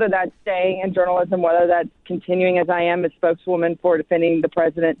so whether that's staying in journalism, whether that's continuing as I am as spokeswoman for defending the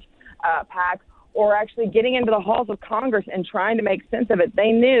president PAC, or actually getting into the halls of Congress and trying to make sense of it,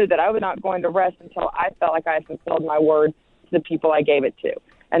 they knew that I was not going to rest until I felt like I had fulfilled my word to the people I gave it to.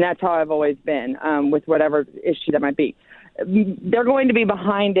 And that's how I've always been with whatever issue that might be. They're going to be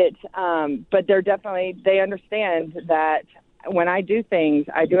behind it, but they understand that when I do things,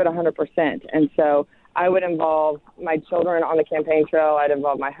 I do it 100%. And so I would involve my children on the campaign trail. I'd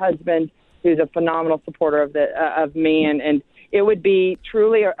involve my husband, who's a phenomenal supporter of me. And it would be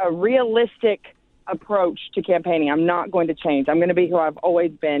truly a realistic approach to campaigning. I'm not going to change. I'm going to be who I've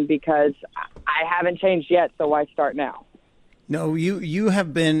always been because I haven't changed yet, so why start now? No, you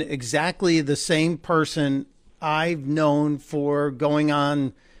have been exactly the same person I've known for going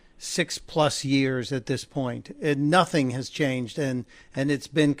on 6+ years at this point. And nothing has changed, and it's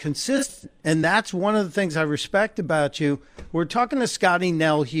been consistent. And that's one of the things I respect about you. We're talking to Scottie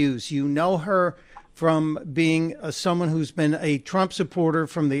Nell Hughes. You know her from being someone who's been a Trump supporter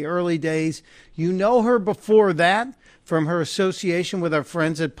from the early days. You know her before that from her association with our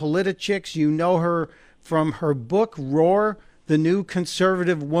friends at Politichicks. You know her from her book, Roar, The New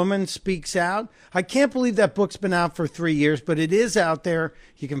Conservative Woman Speaks Out. I can't believe that book's been out for 3 years, but it is out there.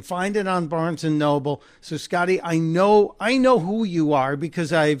 You can find it on Barnes & Noble. So, Scottie, I know who you are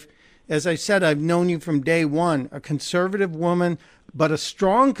because as I said, I've known you from day one, a conservative woman, but a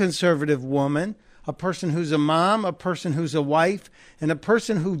strong conservative woman, a person who's a mom, a person who's a wife, and a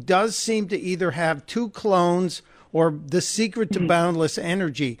person who does seem to either have two clones or the secret to boundless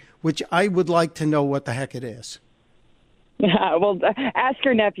energy, which I would like to know what the heck it is. Yeah, well, ask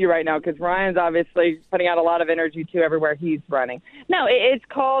your nephew right now because Ryan's obviously putting out a lot of energy, too, everywhere he's running. No, it's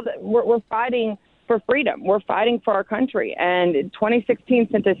called we're fighting for freedom. We're fighting for our country. And 2016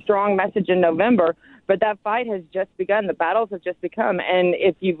 sent a strong message in November, but that fight has just begun. The battles have just begun. And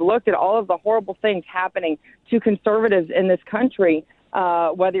if you've looked at all of the horrible things happening to conservatives in this country,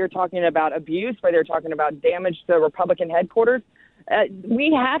 whether you're talking about abuse, whether you're talking about damage to Republican headquarters,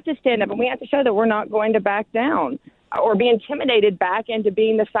 we have to stand up and we have to show that we're not going to back down or be intimidated back into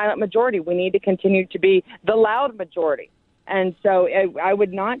being the silent majority. We need to continue to be the loud majority. And so I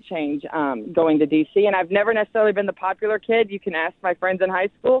would not change going to D.C. And I've never necessarily been the popular kid. You can ask my friends in high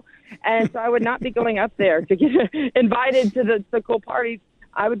school. And so I would not be going up there to get invited to the cool parties.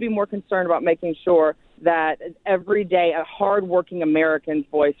 I would be more concerned about making sure that every day a hardworking American's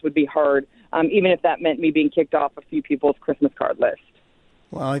voice would be heard, even if that meant me being kicked off a few people's Christmas card list.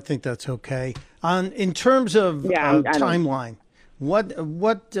 Well, I think that's okay. In terms of timeline, what's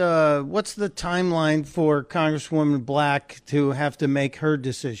the timeline for Congresswoman Black to have to make her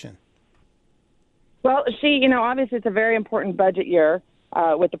decision? Well, she, obviously it's a very important budget year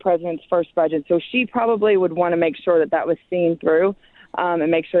with the president's first budget, so she probably would want to make sure that was seen through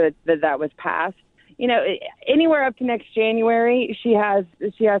and make sure that was passed. Anywhere up to next January, she has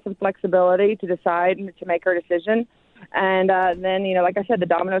some flexibility to decide to make her decision. And then, like I said, the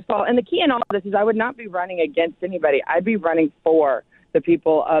dominoes fall. And the key in all of this is I would not be running against anybody. I'd be running for the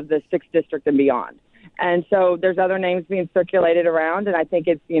people of the 6th District and beyond. And so there's other names being circulated around, and I think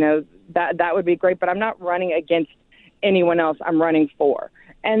it's, that would be great. But I'm not running against anyone else. I'm running for.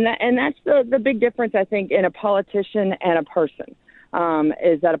 And that's the big difference, I think, in a politician and a person,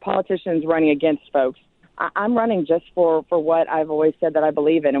 is that a politician's running against folks. I'm running just for what I've always said that I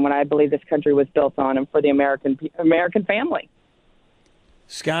believe in and what I believe this country was built on, and for the American family.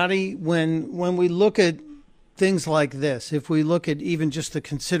 Scottie, when we look at things like this, if we look at even just the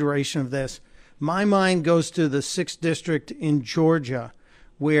consideration of this, my mind goes to the 6th District in Georgia,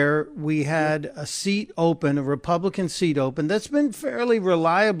 where we had a seat open, a Republican seat open, that's been fairly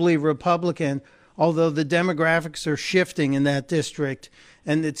reliably Republican, although the demographics are shifting in that district,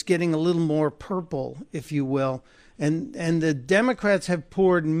 and it's getting a little more purple, if you will. And the Democrats have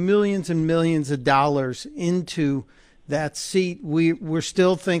poured millions and millions of dollars into that seat. We're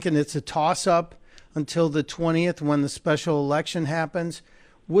still thinking it's a toss-up until the 20th when the special election happens.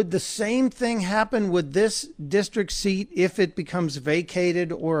 Would the same thing happen with this district seat if it becomes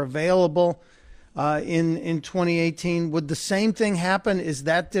vacated or available in 2018? Would the same thing happen? Is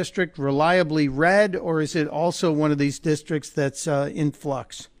that district reliably red, or is it also one of these districts that's in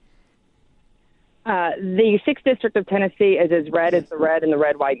flux? The 6th District of Tennessee is as red as the red and the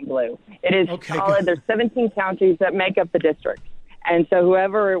red, white, and blue. It is solid. Good. There's 17 counties that make up the district. And so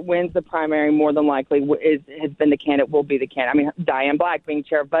whoever wins the primary more than likely has been the candidate, will be the candidate. I mean, Diane Black being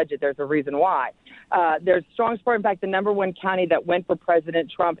chair of budget, there's a reason why. There's strong support. In fact, the number one county that went for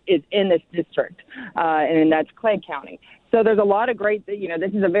President Trump is in this district, and that's Clay County. So there's a lot of great,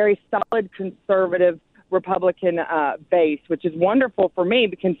 this is a very solid conservative Republican base, which is wonderful for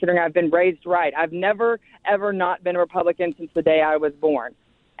me considering I've been raised right. I've never, ever not been a Republican since the day I was born,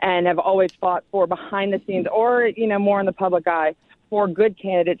 and have always fought for behind the scenes or, more in the public eye for good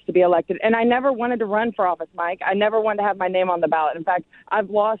candidates to be elected. And I never wanted to run for office, Mike. I never wanted to have my name on the ballot. In fact, I've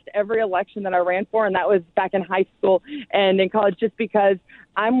lost every election that I ran for, and that was back in high school and in college, just because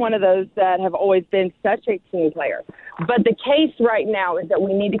I'm one of those that have always been such a team player. But the case right now is that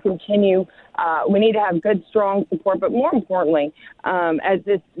we need to continue. We need to have good, strong support. But more importantly, as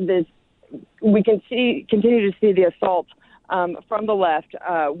we can continue to see the assault from the left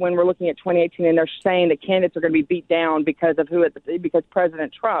when we're looking at 2018, and they're saying that candidates are going to be beat down because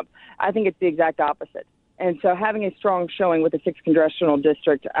President Trump. I think it's the exact opposite. And so having a strong showing with the 6th congressional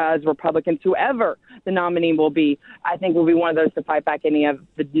district as Republicans, whoever the nominee will be, I think will be one of those to fight back any of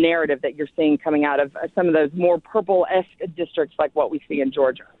the narrative that you're seeing coming out of some of those more purple-esque districts like what we see in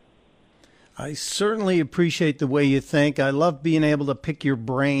Georgia. I certainly appreciate the way you think. I love being able to pick your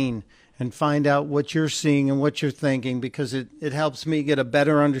brain and find out what you're seeing and what you're thinking, because it helps me get a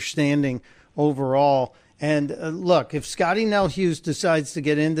better understanding overall. And look, if Scottie Nell Hughes decides to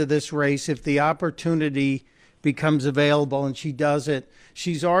get into this race, if the opportunity becomes available and she does it,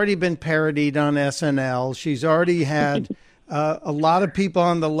 she's already been parodied on SNL. She's already had a lot of people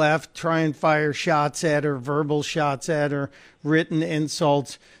on the left try and fire shots at her, verbal shots at her, written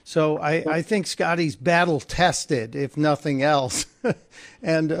insults. So I think Scottie's battle tested, if nothing else.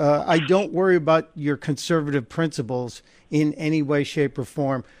 And I don't worry about your conservative principles in any way, shape, or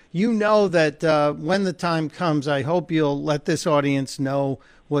form. You know that when the time comes, I hope you'll let this audience know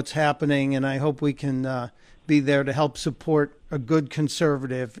what's happening, and I hope we can be there to help support a good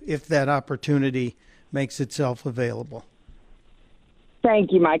conservative if that opportunity makes itself available.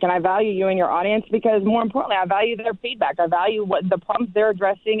 Thank you, Mike. And I value you and your audience because, more importantly, I value their feedback. I value what the problems they're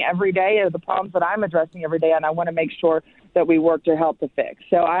addressing every day are the problems that I'm addressing every day, and I want to make sure that we work to help to fix.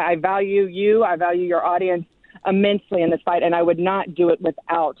 So I value you. I value your audience immensely in this fight, and I would not do it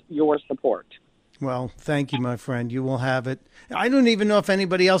without your support. Well, thank you, my friend. You will have it. I don't even know if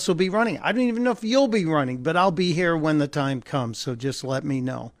anybody else will be running. I don't even know if you'll be running, but I'll be here when the time comes, so just let me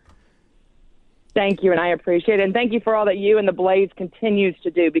know. Thank you, and I appreciate it. And thank you for all that you and the Blaze continues to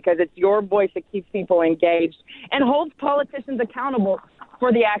do, because it's your voice that keeps people engaged and holds politicians accountable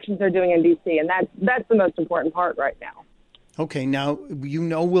for the actions they're doing in D.C., and that's the most important part right now. Okay, now,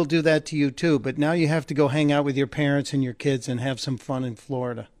 we'll do that to you too, but now you have to go hang out with your parents and your kids and have some fun in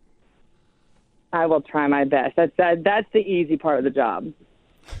Florida. I will try my best. That's the easy part of the job.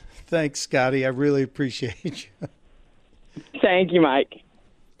 Thanks, Scottie. I really appreciate you. Thank you, Mike.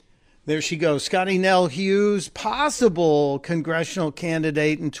 There she goes. Scottie Nell Hughes, possible congressional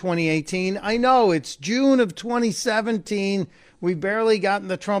candidate in 2018. I know it's June of 2017. We barely gotten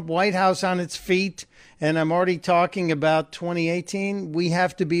the Trump White House on its feet, and I'm already talking about 2018. We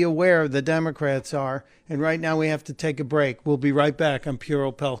have to be aware, the Democrats are, and right now we have to take a break. We'll be right back on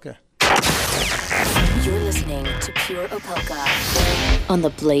Pure Opelka. You're listening to Pure Opelka on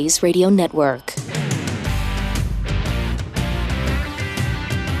the Blaze Radio Network.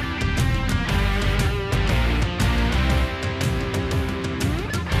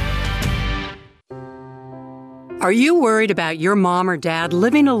 Are you worried about your mom or dad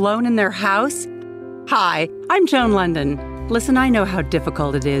living alone in their house? Hi, I'm Joan London. Listen, I know how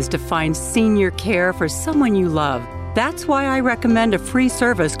difficult it is to find senior care for someone you love. That's why I recommend a free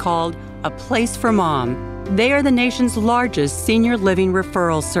service called A Place for Mom. They are the nation's largest senior living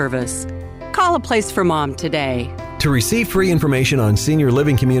referral service. Call A Place for Mom today. To receive free information on senior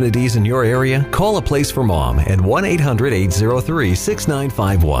living communities in your area, call A Place for Mom at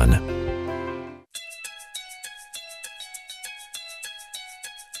 1-800-803-6951.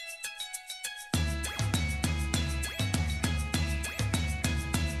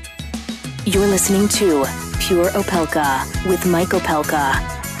 You're listening to Pure Opelka with Mike Opelka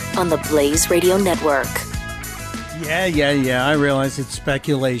on the Blaze Radio Network. Yeah. I realize it's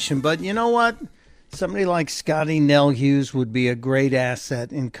speculation, but you know what? Somebody like Scottie Nell Hughes would be a great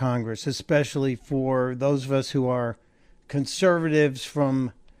asset in Congress, especially for those of us who are conservatives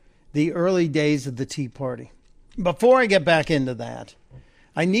from the early days of the Tea Party. Before I get back into that,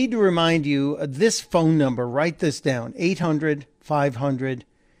 I need to remind you of this phone number. Write this down,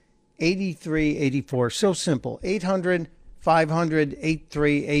 800-500-8384. So simple,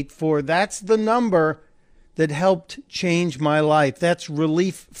 800-500-8384. That's the number that helped change my life. That's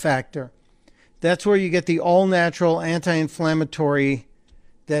Relief Factor. That's where you get the all-natural anti-inflammatory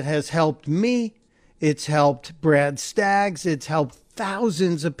that has helped me It's helped Brad Staggs. It's helped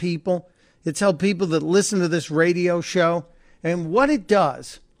thousands of people. It's helped people that listen to this radio show. And what it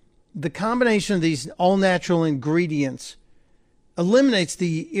does, the combination of these all-natural ingredients eliminates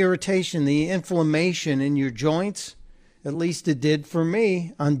the irritation, the inflammation in your joints. At least it did for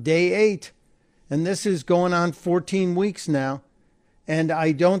me on day 8. And this is going on 14 weeks now. And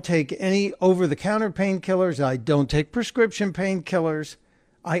I don't take any over-the-counter painkillers. I don't take prescription painkillers.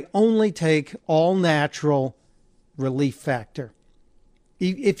 I only take all-natural Relief Factor.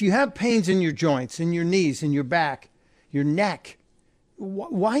 If you have pains in your joints, in your knees, in your back, your neck,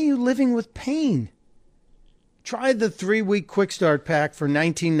 why are you living with pain? Try the 3-week Quick Start Pack for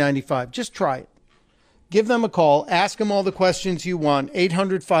 $19.95. Just try it. Give them a call. Ask them all the questions you want.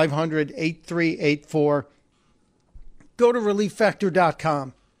 800-500-8384. Go to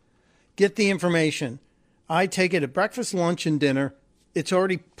ReliefFactor.com. Get the information. I take it at breakfast, lunch, and dinner. It's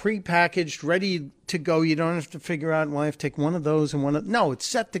already pre-packaged, ready to go. You don't have to figure out, well, I have to take one of those and one of... No, it's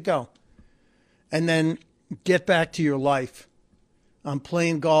set to go. And then get back to your life. I'm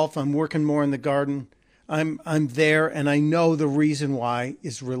playing golf. I'm working more in the garden. I'm there, and I know the reason why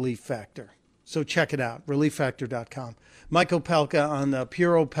is Relief Factor. So check it out, ReliefFactor.com. Mike Opelka on the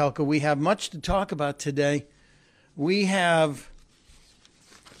Pure Opelka. We have much to talk about today. We have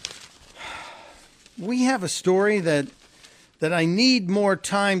a story that I need more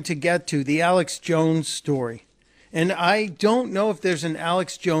time to get to, the Alex Jones story. And I don't know if there's an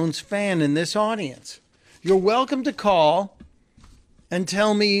Alex Jones fan in this audience. You're welcome to call and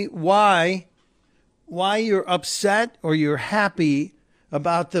tell me why you're upset or you're happy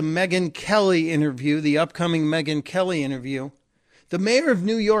about the Megyn Kelly interview, the upcoming Megyn Kelly interview. The mayor of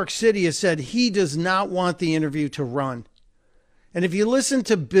New York City has said he does not want the interview to run. And if you listen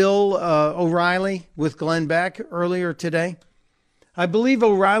to Bill O'Reilly with Glenn Beck earlier today, I believe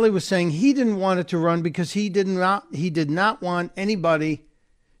O'Reilly was saying he didn't want it to run because he did not want anybody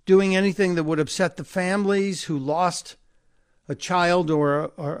doing anything that would upset the families who lost a child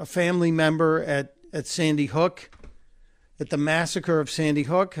or a family member at Sandy Hook, at the massacre of Sandy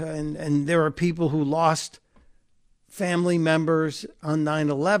Hook. And there are people who lost family members on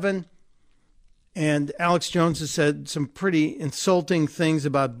 9/11. And Alex Jones has said some pretty insulting things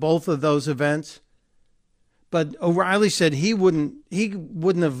about both of those events. But O'Reilly said he wouldn't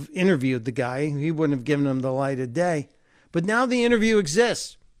have interviewed the guy. He wouldn't have given him the light of day. But now the interview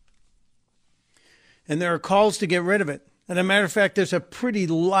exists. And there are calls to get rid of it. And as a matter of fact, there's a pretty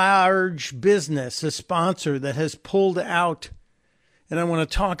large business, a sponsor that has pulled out. And I want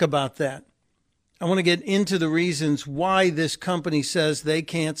to talk about that. I want to get into the reasons why this company says they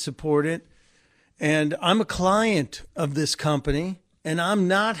can't support it. And I'm a client of this company, and I'm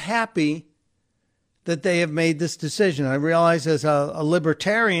not happy that they have made this decision. I realize as a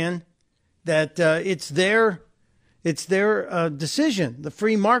libertarian that it's their decision. The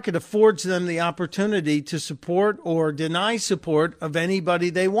free market affords them the opportunity to support or deny support of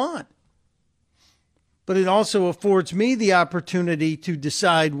anybody they want. But it also affords me the opportunity to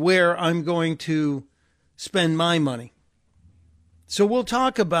decide where I'm going to spend my money. So we'll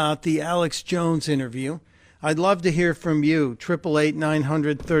talk about the Alex Jones interview. I'd love to hear from you.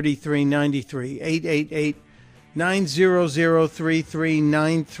 888-900-3393.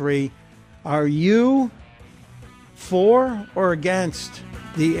 888-900-3393. Are you for or against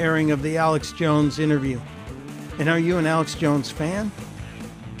the airing of the Alex Jones interview? And are you an Alex Jones fan?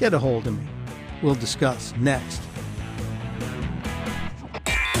 Get a hold of me. We'll discuss next.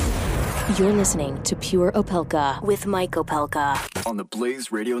 You're listening to Pure Opelka with Mike Opelka on the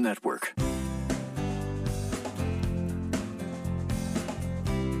Blaze Radio Network.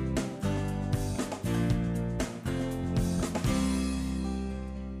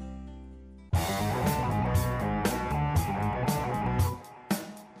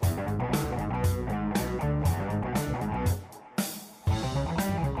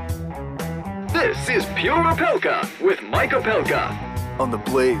 This is Pure Opelka with Mike Opelka on the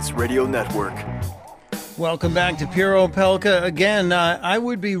Blaze Radio Network. Welcome back to Pure Opelka. Again, I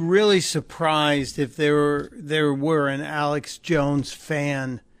would be really surprised if there were an Alex Jones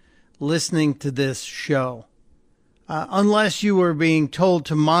fan listening to this show. Unless you were being told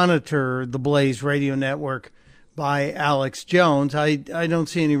to monitor the Blaze Radio Network by Alex Jones, I don't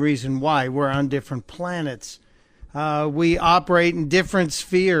see any reason why. We're on different planets. We operate in different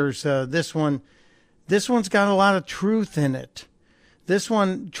spheres. This one's got a lot of truth in it. This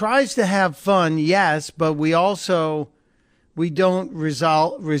one tries to have fun, yes, but we don't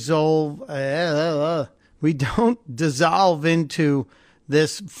dissolve into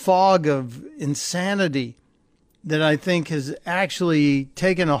this fog of insanity that I think has actually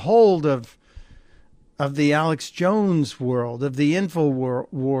taken a hold of of the Alex Jones world, of the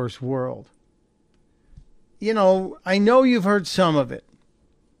InfoWars world. You know, I know you've heard some of it,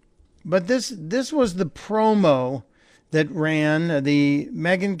 but this was the promo that ran, the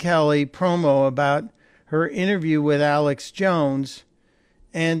Megyn Kelly promo about her interview with Alex Jones.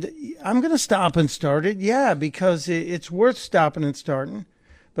 And I'm going to stop and start it, yeah, because it's worth stopping and starting.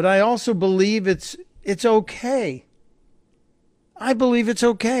 But I also believe it's okay. I believe it's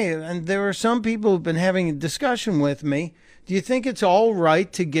okay. And there are some people who've been having a discussion with me. Do you think it's all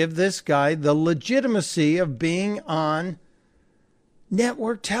right to give this guy the legitimacy of being on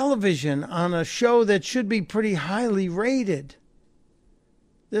network television on a show that should be pretty highly rated?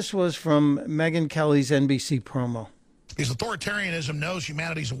 This was from Megyn Kelly's NBC promo. Because authoritarianism knows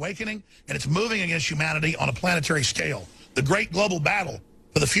humanity's awakening, and it's moving against humanity on a planetary scale. The great global battle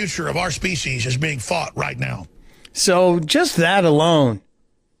for the future of our species is being fought right now. So just that alone,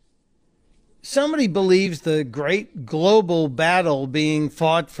 somebody believes the great global battle being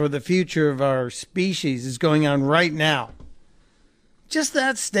fought for the future of our species is going on right now. Just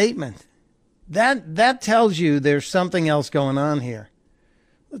that statement, that tells you there's something else going on here.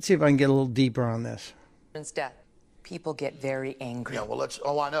 Let's see if I can get a little deeper on this. Death. People get very angry. Yeah,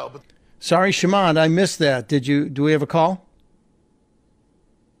 well, I know. But sorry, Shimon, I missed that. Do we have a call?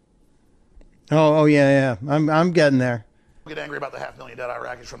 Oh, yeah. I'm getting there. Get angry about the 500,000 dead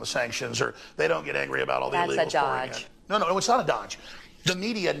Iraqis from the sanctions, or they don't get angry about all the illegals. That's a dodge. No, it's not a dodge. The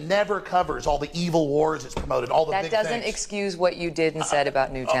media never covers all the evil wars it's promoted, all the big things. That doesn't excuse what you did and said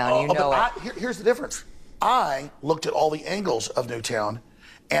about Newtown. You know it. Here's the difference. I looked at all the angles of Newtown,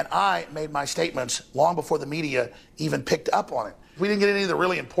 and I made my statements long before the media even picked up on it. We didn't get any of the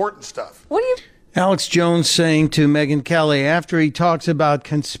really important stuff. What do you... Alex Jones saying to Megyn Kelly after he talks about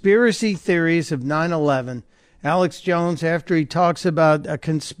conspiracy theories of 9/11. Alex Jones, after he talks about a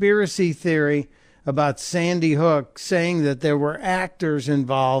conspiracy theory about Sandy Hook, saying that there were actors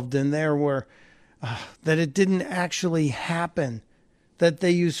involved and there were that it didn't actually happen, that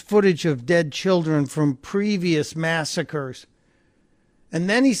they used footage of dead children from previous massacres. And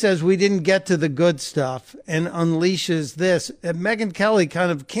then he says we didn't get to the good stuff and unleashes this. And Megyn Kelly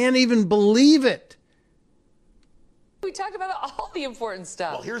kind of can't even believe it. We talked about all the important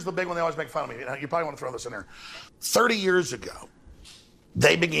stuff. Well, here's the big one they always make fun of me. You probably want to throw this in there. 30 years ago,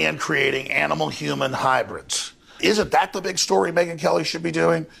 they began creating animal-human hybrids. Isn't that the big story Megyn Kelly should be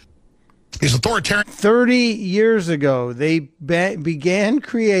doing? Is authoritarian. 30 years ago, they began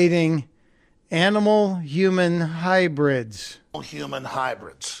creating animal-human hybrids. Human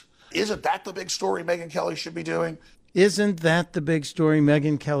hybrids. Isn't that the big story Megyn Kelly should be doing? Isn't that the big story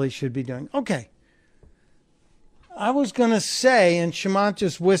Megyn Kelly should be doing? Okay. I was going to say, and Shemant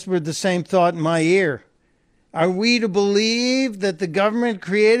just whispered the same thought in my ear, are we to believe that the government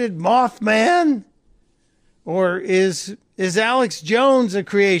created Mothman? Or is Alex Jones a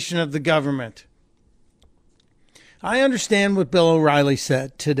creation of the government? I understand what Bill O'Reilly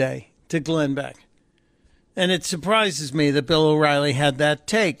said today to Glenn Beck. And it surprises me that Bill O'Reilly had that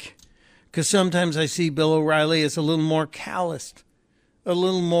take, because sometimes I see Bill O'Reilly as a little more calloused, a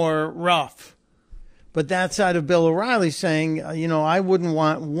little more rough. But that side of Bill O'Reilly saying, I wouldn't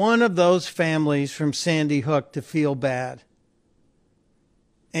want one of those families from Sandy Hook to feel bad.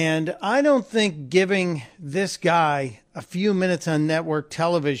 And I don't think giving this guy a few minutes on network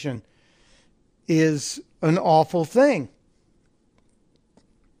television is an awful thing.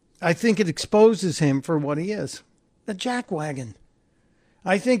 I think it exposes him for what he is, a jackwagon.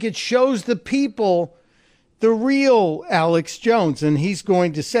 I think it shows the people the real Alex Jones. And he's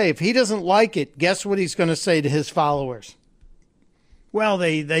going to say, if he doesn't like it, guess what he's going to say to his followers? Well,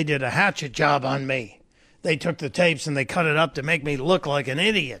 they did a hatchet job on me. They took the tapes and they cut it up to make me look like an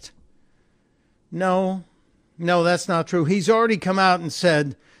idiot. No, that's not true. He's already come out and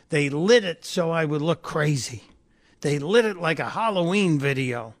said they lit it so I would look crazy. They lit it like a Halloween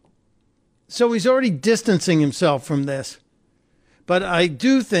video. So he's already distancing himself from this. But I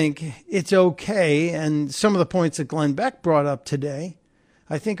do think it's okay, and some of the points that Glenn Beck brought up today,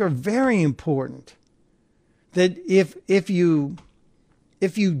 I think are very important. That if you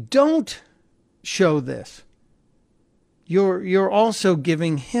don't show this, you're also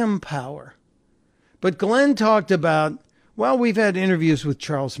giving him power. But Glenn talked about, well, we've had interviews with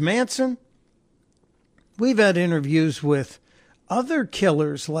Charles Manson. We've had interviews with other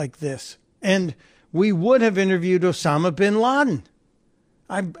killers like this. And we would have interviewed Osama bin Laden.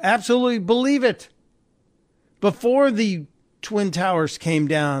 I absolutely believe it. Before the Twin Towers came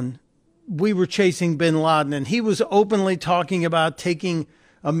down, we were chasing bin Laden, and he was openly talking about taking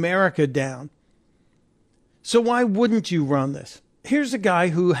America down. So why wouldn't you run this? Here's a guy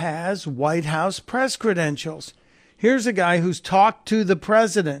who has White House press credentials. Here's a guy who's talked to the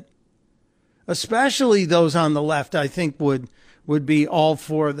president. Especially those on the left, I think, would be all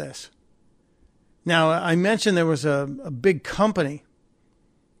for this. Now, I mentioned there was a big company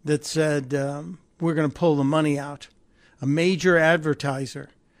that said, we're going to pull the money out. A major advertiser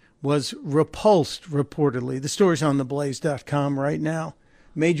was repulsed, reportedly. The story's on theblaze.com right now.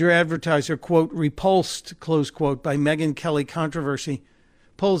 Major advertiser, quote, repulsed, close quote, by Megyn Kelly controversy.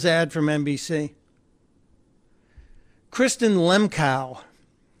 Pulls ad from NBC. Kristen Lemkow,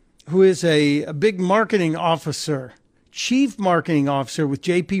 who is a big marketing officer, chief marketing officer with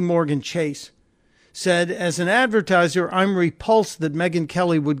J.P. Morgan Chase, said, as an advertiser, I'm repulsed that Megyn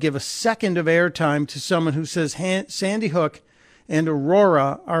Kelly would give a second of airtime to someone who says Sandy Hook and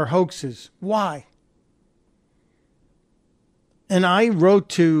Aurora are hoaxes. Why? And I wrote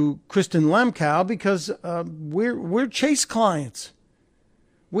to Kristen Lemkow because we're Chase clients.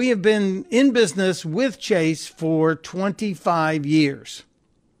 We have been in business with Chase for 25 years.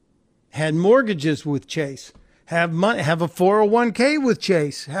 Had mortgages with Chase. Have money, have a 401k with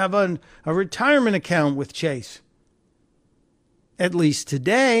Chase. Have a retirement account with Chase. At least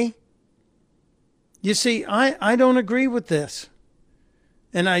today. You see, I don't agree with this.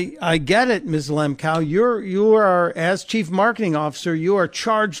 And I get it, Ms. Lemkow. You are, as chief marketing officer, you are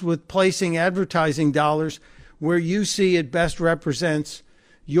charged with placing advertising dollars where you see it best represents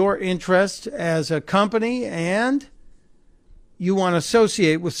your interest as a company and you want to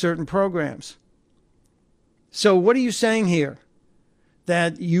associate with certain programs. So what are you saying here?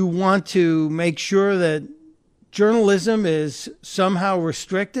 That you want to make sure that journalism is somehow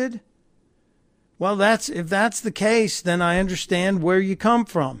restricted? Well, if that's the case, then I understand where you come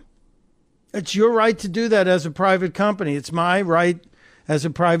from. It's your right to do that as a private company. It's my right as a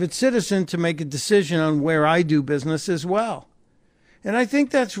private citizen to make a decision on where I do business as well. And I think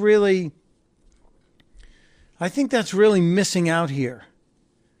that's really missing out here.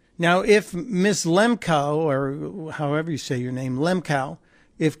 Now, if Ms. Lemkow, or however you say your name, Lemkow,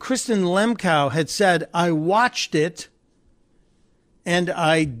 if Kristen Lemkow had said, I watched it and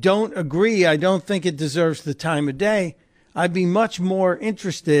I don't agree, I don't think it deserves the time of day, I'd be much more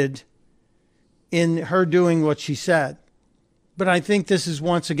interested in her doing what she said. But I think this is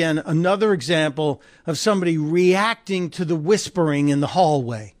once again another example of somebody reacting to the whispering in the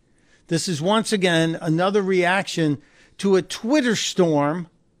hallway. This is once again another reaction to a Twitter storm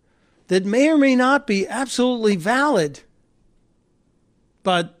that may or may not be absolutely valid.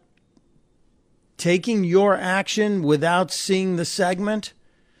 But taking your action without seeing the segment,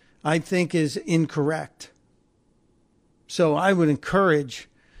 I think is incorrect. So I would encourage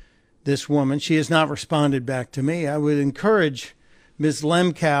this woman, she has not responded back to me, I would encourage Ms.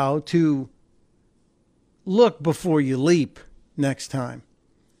 Lemkow to look before you leap next time.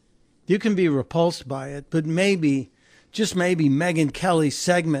 You can be repulsed by it, but maybe, just maybe, Megyn Kelly's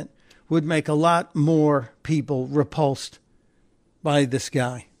segment would make a lot more people repulsed by this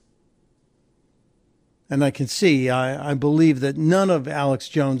guy. And I can see, I believe that none of Alex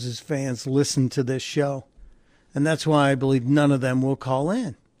Jones's fans listen to this show. And that's why I believe none of them will call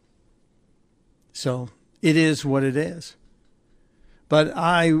in. So it is what it is. But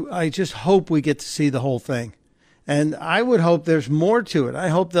I just hope we get to see the whole thing. And I would hope there's more to it. I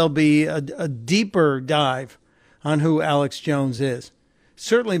hope there'll be a deeper dive on who Alex Jones is.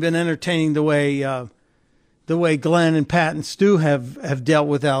 Certainly been entertaining the way Glenn and Pat and Stu have dealt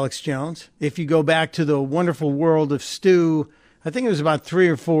with Alex Jones. If you go back to the wonderful world of Stu, I think it was about 3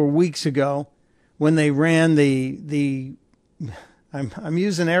 or 4 weeks ago when they ran I'm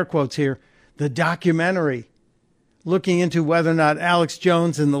using air quotes here, the documentary looking into whether or not Alex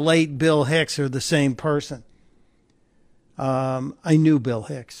Jones and the late Bill Hicks are the same person. I knew Bill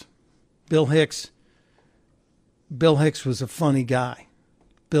Hicks. Bill Hicks was a funny guy.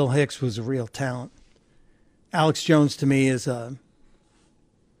 Bill Hicks was a real talent. Alex Jones to me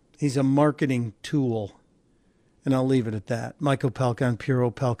he's a marketing tool. And I'll leave it at that. Mike Opelka on Pure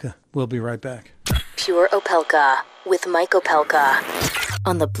Opelka. We'll be right back. Pure Opelka with Mike Opelka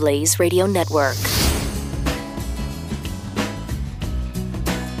on the Blaze Radio Network.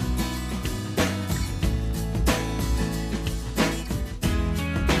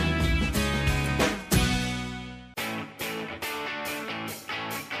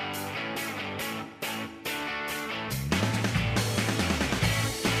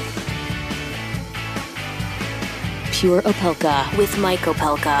 Pure Opelka with Mike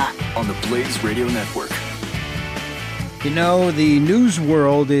Opelka on the Blaze Radio Network. You know, the news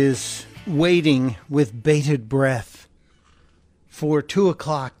world is waiting with bated breath for 2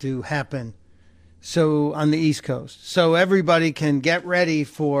 o'clock to happen So on the East Coast, so everybody can get ready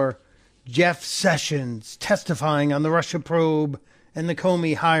for Jeff Sessions testifying on the Russia probe and the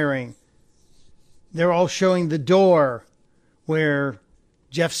Comey hiring. They're all showing the door where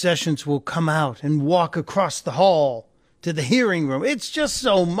Jeff Sessions will come out and walk across the hall to the hearing room. It's just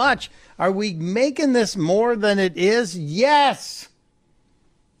so much. Are we making this more than it is? Yes.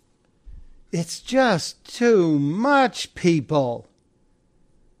 It's just too much, people.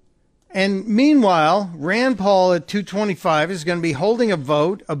 And meanwhile, Rand Paul at 225 is going to be holding a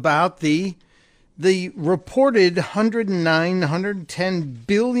vote about the reported $110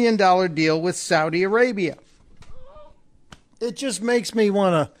 billion deal with Saudi Arabia. It just makes me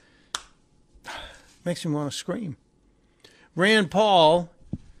want to scream. Rand Paul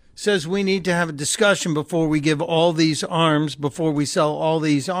says we need to have a discussion before we give all these arms, before we sell all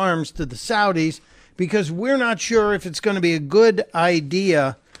these arms to the Saudis, because we're not sure if it's going to be a good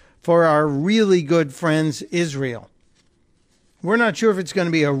idea for our really good friends Israel. We're not sure if it's going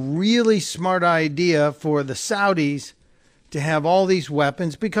to be a really smart idea for the Saudis to have all these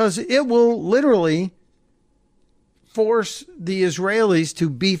weapons, because it will literally force the Israelis to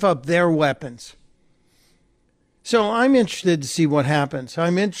beef up their weapons. So I'm interested to see what happens.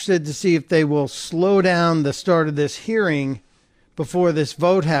 I'm interested to see if they will slow down the start of this hearing before this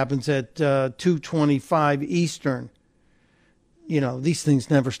vote happens at 2:25 Eastern. You know, these things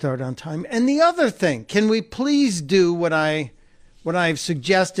never start on time. And the other thing, can we please do what I've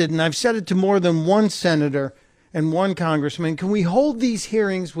suggested, and I've said it to more than one senator and one congressman, can we hold these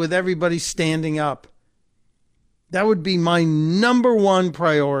hearings with everybody standing up? That would be my number one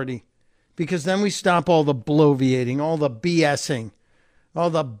priority, because then we stop all the bloviating, all the BSing, all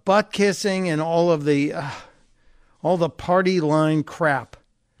the butt kissing, and all the party line crap.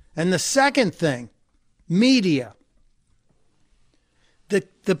 And the second thing, media.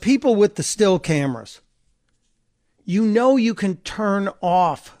 The people with the still cameras. You know you can turn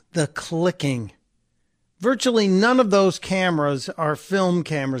off the clicking. Virtually none of those cameras are film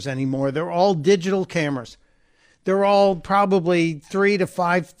cameras anymore. They're all digital cameras. They're all probably $3,000 to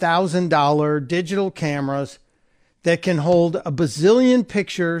 $5,000 digital cameras that can hold a bazillion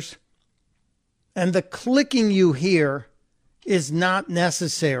pictures, and the clicking you hear is not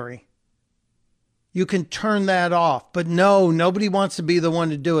necessary. You can turn that off. But no, nobody wants to be the one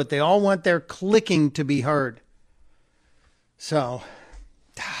to do it. They all want their clicking to be heard. So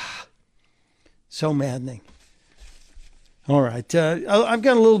maddening. All right. I've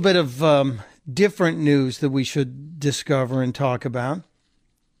got a little bit of different news that we should discover and talk about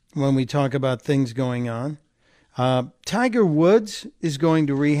when we talk about things going on. Tiger Woods is going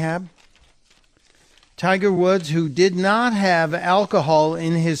to rehab. Tiger Woods, who did not have alcohol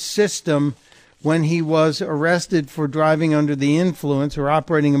in his system when he was arrested for driving under the influence or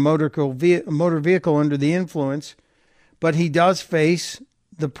operating a motor vehicle under the influence, but he does face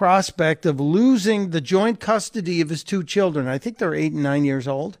the prospect of losing the joint custody of his two children. I think they're 8 and 9 years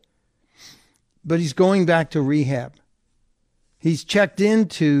old. But he's going back to rehab. He's checked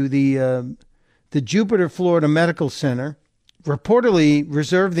into the Jupiter, Florida Medical Center, reportedly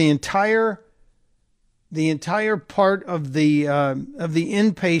reserved the entire part of the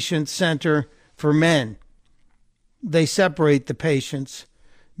inpatient center for men. They separate the patients,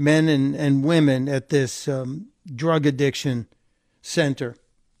 men and women, at this drug addiction center.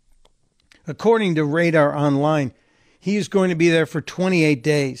 According to Radar Online, he is going to be there for 28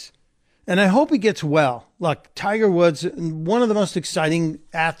 days. And I hope he gets well. Look, Tiger Woods, one of the most exciting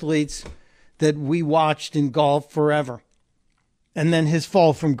athletes that we watched in golf forever. And then his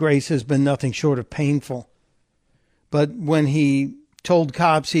fall from grace has been nothing short of painful. But when he told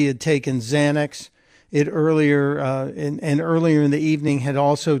cops he had taken Xanax, earlier in the evening had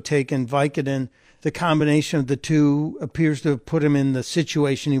also taken Vicodin, the combination of the two appears to have put him in the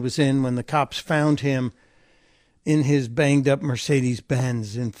situation he was in when the cops found him in his banged-up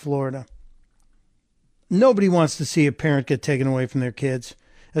Mercedes-Benz in Florida. Nobody wants to see a parent get taken away from their kids,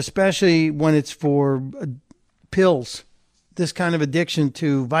 especially when it's for pills. This kind of addiction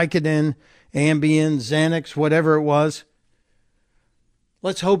to Vicodin, Ambien, Xanax, whatever it was.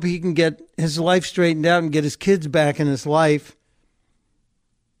 Let's hope he can get his life straightened out and get his kids back in his life.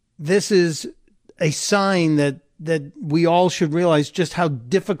 This is a sign that we all should realize just how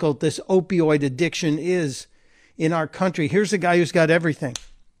difficult this opioid addiction is in our country. Here's a guy who's got everything.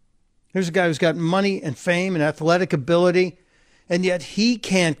 Here's a guy who's got money and fame and athletic ability, and yet he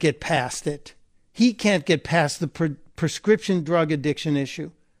can't get past it. He can't get past the prescription drug addiction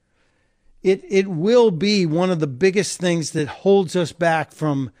issue. It will be one of the biggest things that holds us back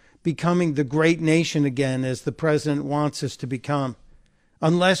from becoming the great nation again, as the president wants us to become.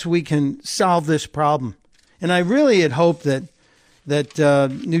 unless we can solve this problem. And I really had hoped that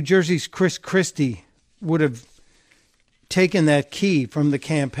New Jersey's Chris Christie would have taken that key from the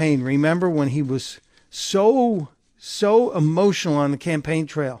campaign. Remember when he was so emotional on the campaign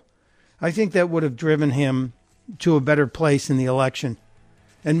trail? I think that would have driven him to a better place in the election.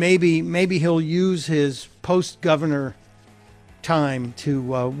 And maybe he'll use his post-governor time to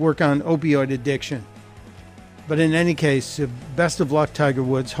work on opioid addiction. But in any case, best of luck, Tiger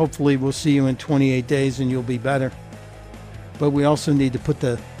Woods. Hopefully we'll see you in 28 days and you'll be better. But we also need to put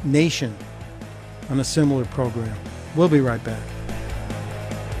the nation on a similar program. We'll be right back.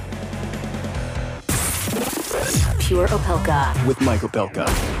 Pure Opelka. With Mike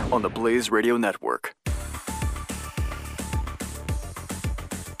Opelka on the Blaze Radio Network.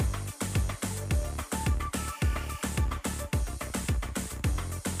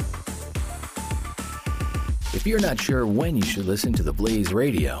 If you're not sure when you should listen to the Blaze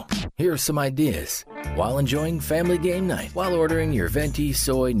Radio, here are some ideas. While enjoying family game night, while ordering your venti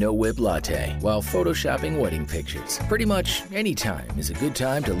soy no-whip latte, while photoshopping wedding pictures. Pretty much any time is a good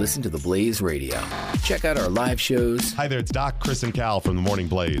time to listen to the Blaze Radio. Check out our live shows. Hi there, it's Doc, Chris, and Cal from the Morning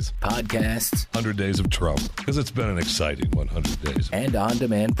Blaze. Podcasts. 100 Days of Trump, because it's been an exciting 100 days. And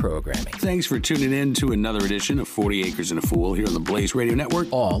on-demand programming. Thanks for tuning in to another edition of 40 Acres and a Fool here on the Blaze Radio Network.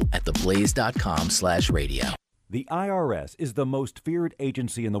 All at theblaze.com/radio. The IRS is the most feared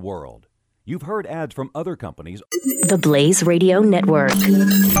agency in the world. You've heard ads from other companies. The Blaze Radio Network.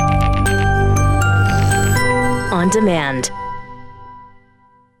 On demand.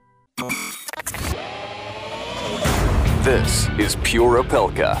 This is Pure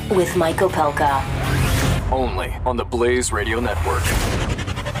Opelka. With Mike Opelka. Only on the Blaze Radio Network.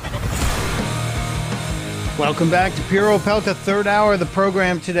 Welcome back to Pure Opelka, third hour of the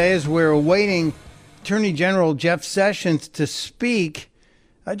program today as we're awaiting Attorney General Jeff Sessions to speak.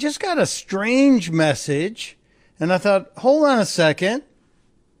 I just got a strange message, and I thought, hold on a second.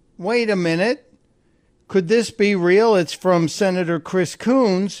 Wait a minute. Could this be real? It's from Senator Chris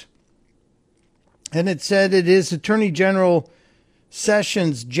Coons, and it said it is Attorney General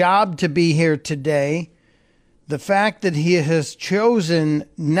Sessions' job to be here today. The fact that he has chosen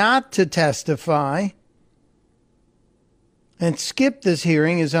not to testify and skip this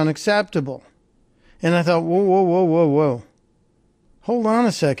hearing is unacceptable. And I thought, whoa. Hold on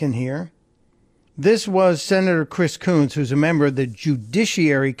a second here. This was Senator Chris Coons, who's a member of the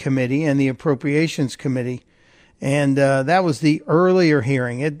Judiciary Committee and the Appropriations Committee. And that was the earlier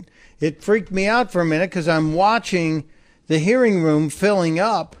hearing. It freaked me out for a minute because I'm watching the hearing room filling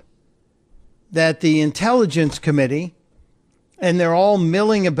up that the Intelligence Committee, and they're all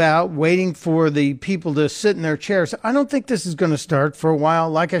milling about waiting for the people to sit in their chairs. I don't think this is going to start for a while.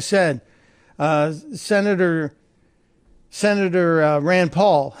 Like I said, Senator Rand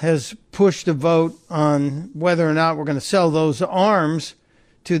Paul has pushed a vote on whether or not we're going to sell those arms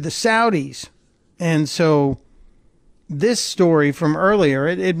to the Saudis. And so this story from earlier,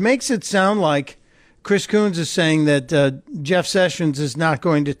 it makes it sound like Chris Coons is saying that Jeff Sessions is not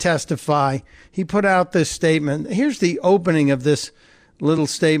going to testify. He put out this statement. Here's the opening of this little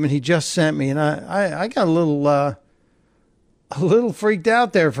statement he just sent me, and I got a little freaked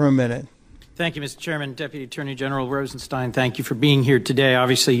out there for a minute. Thank you, Mr. Chairman. Deputy Attorney General Rosenstein, thank you for being here today.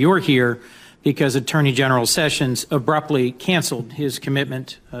 Obviously, you're here because Attorney General Sessions abruptly canceled his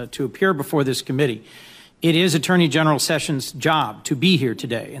commitment to appear before this committee. It is Attorney General Sessions' job to be here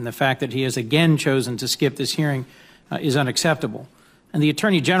today, and the fact that he has again chosen to skip this hearing is unacceptable. And the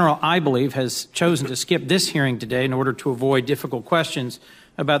Attorney General, I believe, has chosen to skip this hearing today in order to avoid difficult questions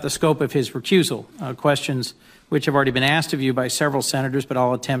about the scope of his recusal, questions which have already been asked of you by several senators, but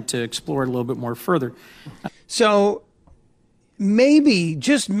I'll attempt to explore it a little bit more further. So maybe,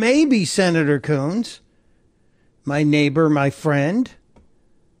 just maybe, Senator Coons, my neighbor, my friend,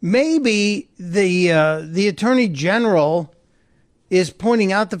 maybe the Attorney General is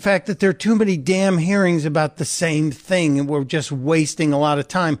pointing out the fact that there are too many damn hearings about the same thing and we're just wasting a lot of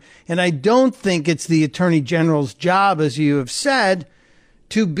time. And I don't think it's the Attorney General's job, as you have said,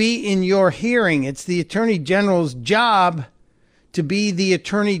 to be in your hearing. It's the Attorney General's job to be the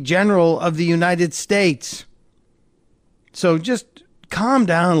Attorney General of the United States. So just calm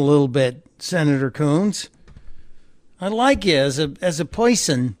down a little bit, Senator Coons. I like you as a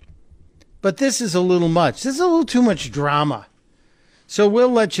person, but this is a little much. This is a little too much drama. So we'll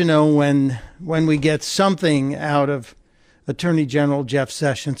let you know when we get something out of Attorney General Jeff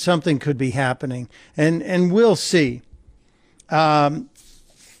Sessions. Something could be happening, and we'll see.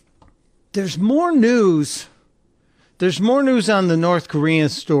 There's more news There's more news on the North Korean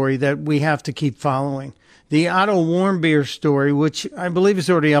story that we have to keep following. The Otto Warmbier story, which I believe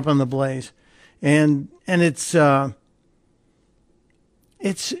is already up on the Blaze. And it's they're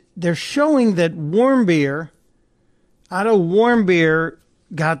showing that Otto Warmbier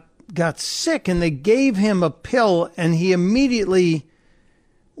got sick, and they gave him a pill, and he immediately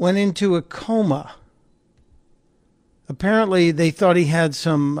went into a coma. Apparently, they thought he had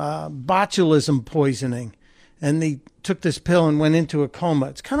some botulism poisoning, and they took this pill and went into a coma.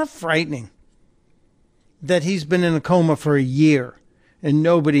 It's kind of frightening that he's been in a coma for a year and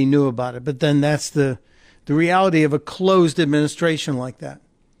nobody knew about it. But then that's the reality of a closed administration like that.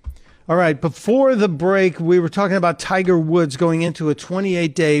 All right, before the break, we were talking about Tiger Woods going into a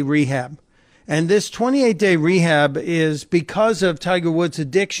 28-day rehab. And this 28-day rehab is because of Tiger Woods'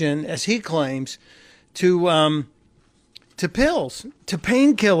 addiction, as he claims, to pills, to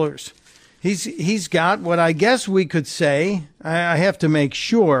painkillers. He's got what I guess we could say, I have to make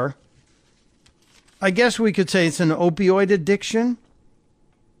sure, I guess we could say it's an opioid addiction.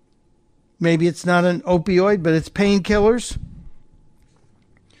 Maybe it's not an opioid, but it's painkillers.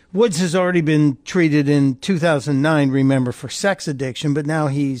 Woods has already been treated in 2009, remember, for sex addiction, but now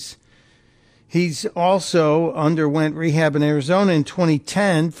he's also underwent rehab in Arizona in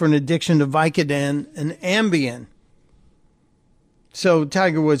 2010 for an addiction to Vicodin and Ambien. So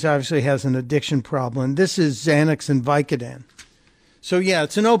Tiger Woods obviously has an addiction problem. This is Xanax and Vicodin. So yeah,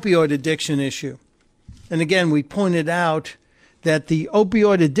 it's an opioid addiction issue. And again, we pointed out that the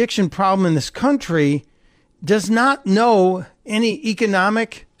opioid addiction problem in this country does not know any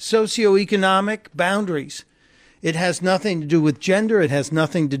economic, socioeconomic boundaries. It has nothing to do with gender. It has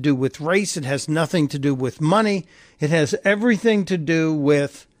nothing to do with race. It has nothing to do with money. It has everything to do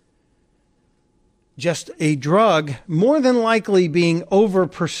with just a drug, more than likely being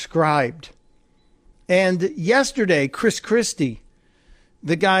overprescribed. And yesterday, Chris Christie,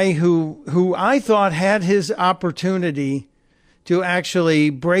 the guy who I thought had his opportunity to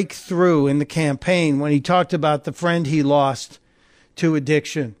actually break through in the campaign when he talked about the friend he lost to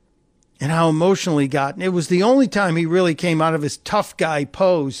addiction and how emotional he got. And it was the only time he really came out of his tough guy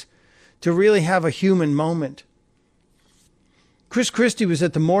pose to really have a human moment. Chris Christie was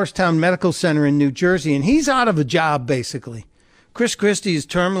at the Morristown Medical Center in New Jersey, and he's out of a job, basically. Chris Christie is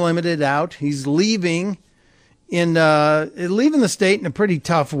term limited out. He's leaving the state in a pretty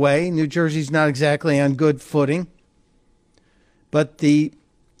tough way. New Jersey's not exactly on good footing. But the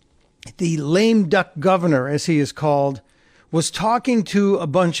lame duck governor, as he is called, was talking to a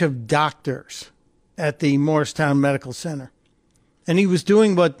bunch of doctors at the Morristown Medical Center. And he was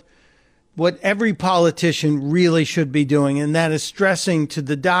doing what every politician really should be doing, and that is stressing to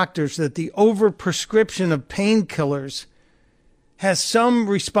the doctors that the overprescription of painkillers has some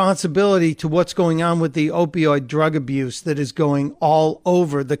responsibility to what's going on with the opioid drug abuse that is going all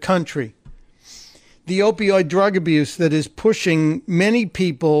over the country. The opioid drug abuse that is pushing many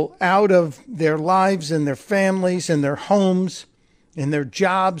people out of their lives and their families and their homes and their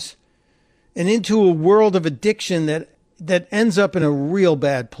jobs and into a world of addiction that ends up in a real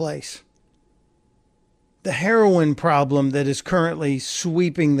bad place. The heroin problem that is currently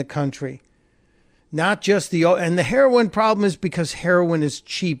sweeping the country. Not just and the heroin problem is because heroin is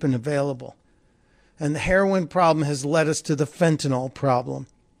cheap and available. And the heroin problem has led us to the fentanyl problem.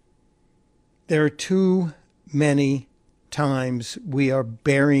 There are too many times we are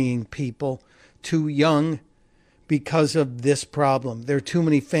burying people too young because of this problem. There are too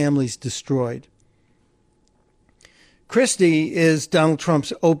many families destroyed. Christie is Donald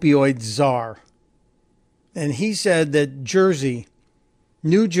Trump's opioid czar. And he said that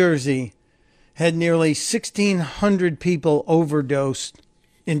New Jersey, had nearly 1,600 people overdosed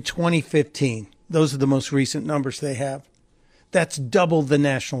in 2015. Those are the most recent numbers they have. That's double the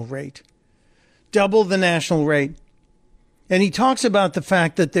national rate. Double the national rate. And he talks about the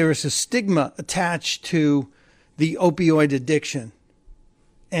fact that there is a stigma attached to the opioid addiction.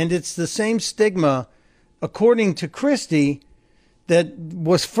 And it's the same stigma, according to Christie, that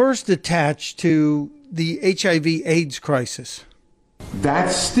was first attached to the HIV/AIDS crisis. That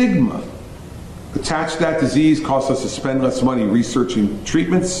stigma attached to that disease costs us to spend less money researching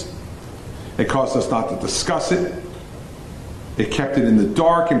treatments. It cost us not to discuss it. It kept it in the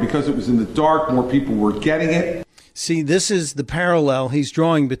dark, and because it was in the dark, more people were getting it. See, this is the parallel he's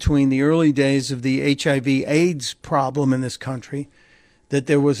drawing between the early days of the HIV/AIDS problem in this country, that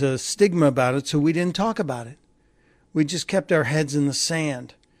there was a stigma about it, so we didn't talk about it. We just kept our heads in the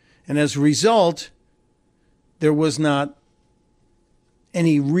sand. And as a result, there was not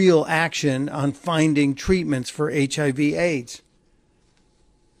any real action on finding treatments for HIV/AIDS.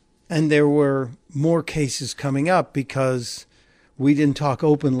 And there were more cases coming up because we didn't talk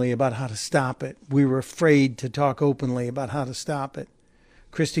openly about how to stop it. We were afraid to talk openly about how to stop it.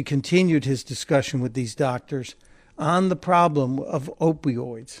 Christie continued his discussion with these doctors on the problem of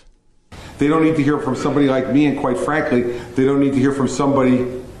opioids. They don't need to hear from somebody like me, and quite frankly, they don't need to hear from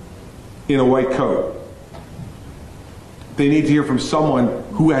somebody in a white coat. They need to hear from someone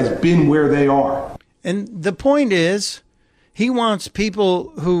who has been where they are. And the point is, he wants people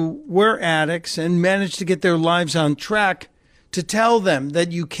who were addicts and managed to get their lives on track to tell them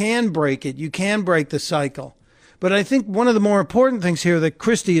that you can break it, you can break the cycle. But I think one of the more important things here that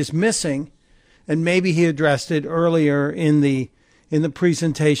Christie is missing, and maybe he addressed it earlier in the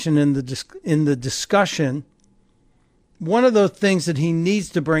presentation, in the discussion, one of the things that he needs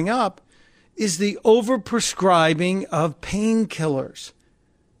to bring up is the overprescribing of painkillers,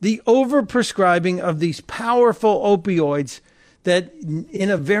 the overprescribing of these powerful opioids that in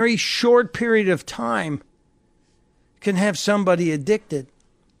a very short period of time can have somebody addicted.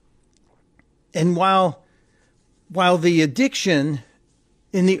 And while the addiction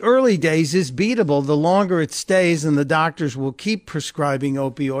in the early days is beatable, the longer it stays, and the doctors will keep prescribing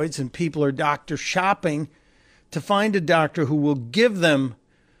opioids, and people are doctor shopping to find a doctor who will give them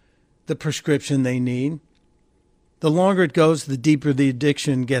the prescription they need. The longer it goes, the deeper the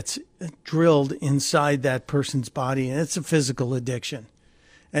addiction gets drilled inside that person's body, and it's a physical addiction.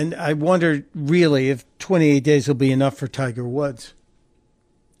 And I wonder, really, if 28 days will be enough for Tiger Woods.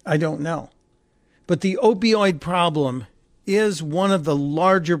 I don't know. But the opioid problem is one of the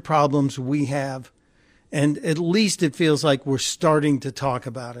larger problems we have, and at least it feels like we're starting to talk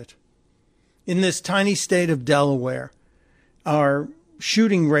about it. In this tiny state of Delaware, our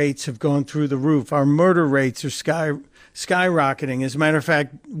shooting rates have gone through the roof. Our murder rates are skyrocketing. As a matter of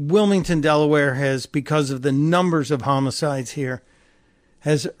fact, Wilmington, Delaware has, because of the numbers of homicides here,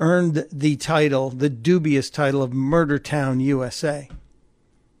 has earned the title, the dubious title of Murder Town, USA.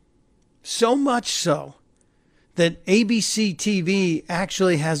 So much so that ABC TV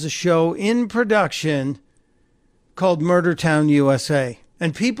actually has a show in production called Murder Town, USA.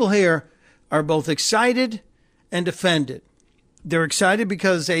 And people here are both excited and offended. They're excited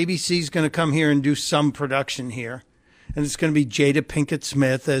because ABC is going to come here and do some production here. And it's going to be Jada Pinkett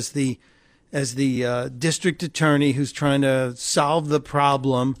Smith as the district attorney who's trying to solve the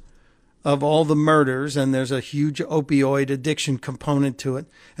problem of all the murders. And there's a huge opioid addiction component to it.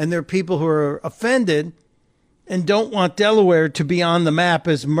 And there are people who are offended and don't want Delaware to be on the map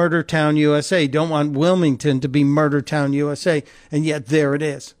as Murder Town, USA, don't want Wilmington to be Murder Town, USA. And yet there it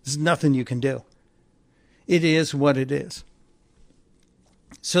is. There's nothing you can do. It is what it is.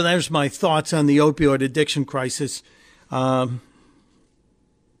 So there's my thoughts on the opioid addiction crisis. I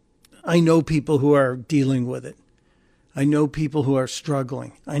know people who are dealing with it. I know people who are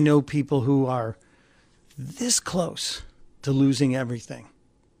struggling. I know people who are this close to losing everything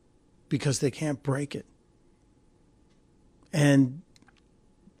because they can't break it. And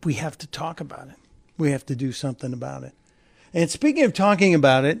we have to talk about it. We have to do something about it. And speaking of talking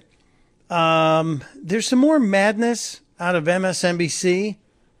about it, there's some more madness out of MSNBC.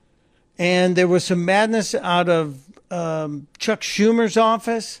 And there was some madness out of Chuck Schumer's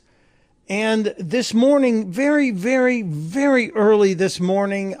office. And this morning, very, very, very early this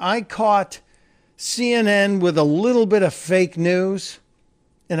morning, I caught CNN with a little bit of fake news.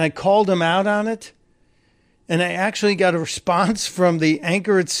 And I called them out on it. And I actually got a response from the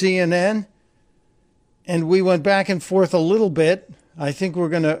anchor at CNN. And we went back and forth a little bit. I think we're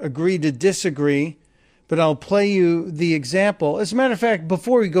going to agree to disagree. But I'll play you the example. As a matter of fact,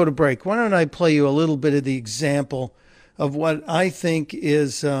 before we go to break, why don't I play you a little bit of the example of what I think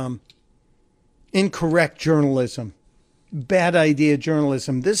is incorrect journalism, bad idea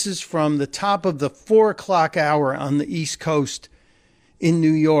journalism. This is from the top of the 4 o'clock hour on the East Coast in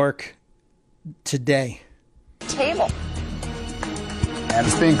New York today. Table. And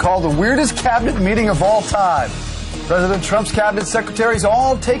it's being called the weirdest cabinet meeting of all time. President Trump's cabinet secretaries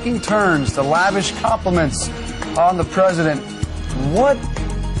all taking turns to lavish compliments on the president. What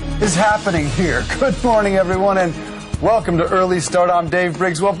is happening here? Good morning, everyone, and welcome to Early Start. I'm Dave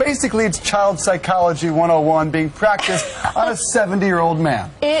Briggs. Well, basically, it's child psychology 101 being practiced on a 70-year-old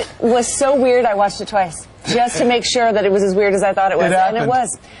man. It was so weird, I watched it twice, just to make sure that it was as weird as I thought it was. And it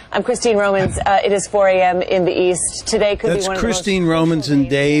was. I'm Christine Romans. It is 4 a.m. in the East. Today could be one of the most... That's Christine Romans and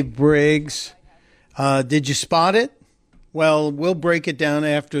Dave Briggs. Did you spot it? Well, we'll break it down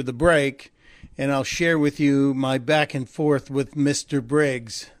after the break, and I'll share with you my back and forth with Mr.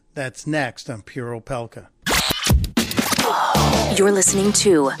 Briggs. That's next on Pure Opelka. You're listening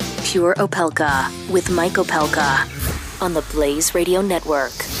to Pure Opelka with Mike Opelka on the Blaze Radio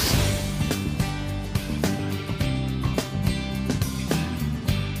Network.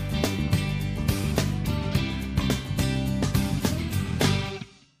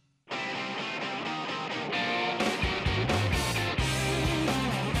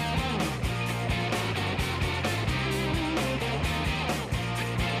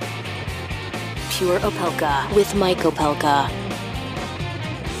 Pure Opelka with Mike Opelka.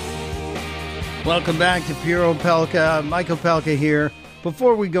 Welcome back to Pure Opelka. Mike Opelka here.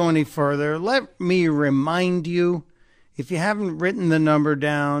 Before we go any further, let me remind you, if you haven't written the number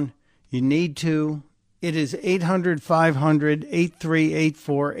down, you need to. It is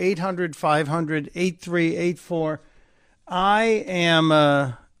 800-500-8384, 800-500-8384. I'm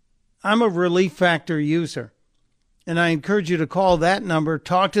a Relief Factor user, and I encourage you to call that number,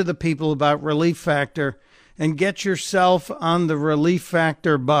 talk to the people about Relief Factor, and get yourself on the Relief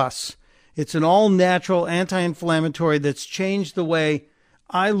Factor bus. It's an all-natural anti-inflammatory that's changed the way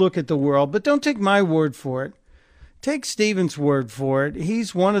I look at the world. But don't take my word for it. Take Stephen's word for it.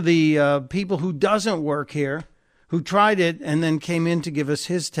 He's one of the people who doesn't work here, who tried it and then came in to give us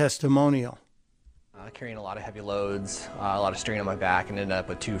his testimonial. Carrying a lot of heavy loads, a lot of strain on my back, and ended up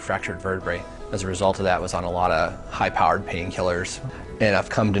with 2 fractured vertebrae. As a result of that, was on a lot of high-powered painkillers. And I've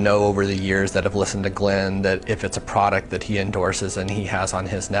come to know over the years that I've listened to Glenn that if it's a product that he endorses and he has on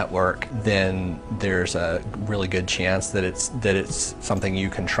his network, then there's a really good chance that it's something you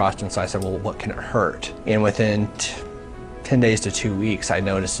can trust. And so I said, well, what can it hurt? And within 10 days to 2 weeks, I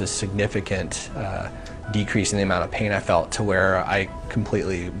noticed a significant decrease in the amount of pain I felt to where I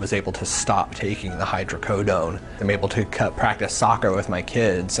completely was able to stop taking the hydrocodone. I'm able to practice soccer with my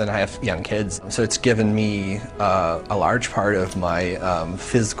kids, and I have young kids. So it's given me a large part of my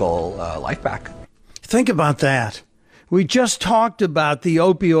physical life back. Think about that. We just talked about the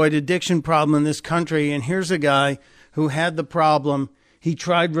opioid addiction problem in this country, and here's a guy who had the problem. He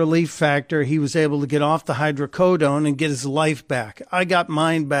tried Relief Factor. He was able to get off the hydrocodone and get his life back. I got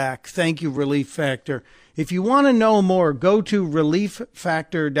mine back. Thank you, Relief Factor. If you want to know more, go to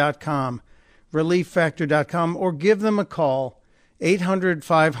relieffactor.com, relieffactor.com, or give them a call,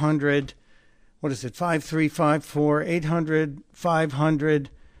 800-500, what is it, 5354,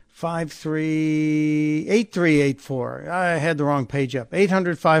 800-500-8384. I had the wrong page up,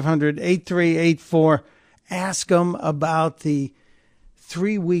 800-500-8384. Ask them about the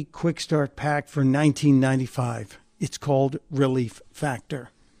 3-week quick start pack for $19.95. It's called Relief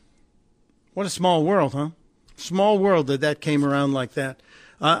Factor. What a small world, huh? Small world that came around like that.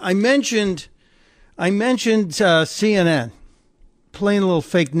 I mentioned CNN playing a little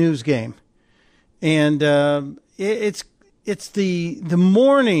fake news game, and it's the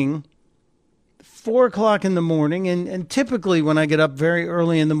morning, 4 o'clock in the morning, and typically when I get up very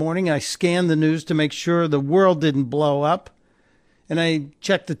early in the morning, I scan the news to make sure the world didn't blow up. And I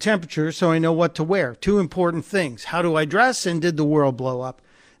check the temperature so I know what to wear. 2 important things. How do I dress, and did the world blow up?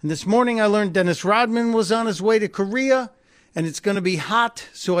 And this morning I learned Dennis Rodman was on his way to Korea, and it's going to be hot,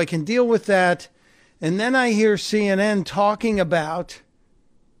 so I can deal with that. And then I hear CNN talking about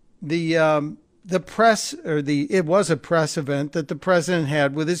the press, it was a press event that the president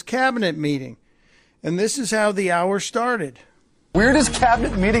had with his cabinet meeting. And this is how the hour started. Weirdest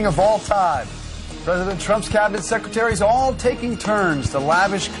cabinet meeting of all time. President Trump's cabinet secretaries all taking turns to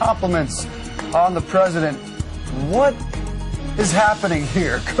lavish compliments on the president. What is happening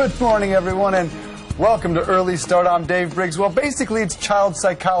here? Good morning, everyone, and welcome to Early Start. I'm Dave Briggs. Well, basically, it's child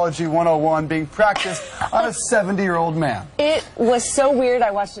psychology 101 being practiced on a 70-year-old man. It was so weird,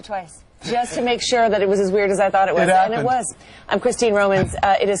 I watched it twice, just to make sure that it was as weird as I thought it was. And it was. I'm Christine Romans.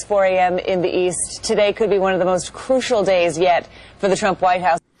 It is 4 a.m. in the East. Today could be one of the most crucial days yet for the Trump White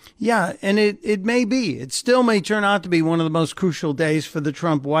House. Yeah, and it may be. It still may turn out to be one of the most crucial days for the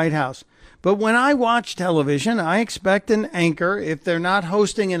Trump White House. But when I watch television, I expect an anchor, if they're not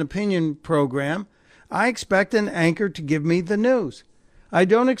hosting an opinion program, I expect an anchor to give me the news. I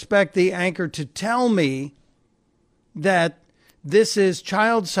don't expect the anchor to tell me that this is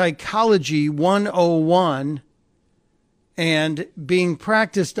child psychology 101 and being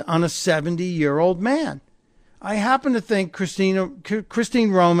practiced on a 70-year-old man. I happen to think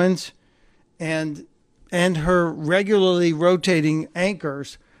Christine Romans and her regularly rotating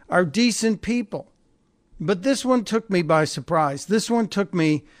anchors are decent people. But this one took me by surprise. This one took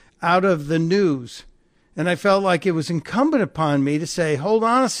me out of the news. And I felt like it was incumbent upon me to say, hold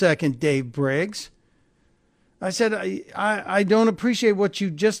on a second, Dave Briggs. I said, I don't appreciate what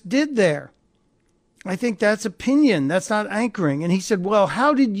you just did there. I think that's opinion. That's not anchoring. And he said, well,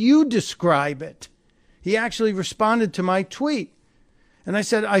 how did you describe it? He actually responded to my tweet. And I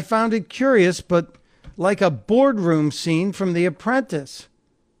said, I found it curious, but like a boardroom scene from The Apprentice.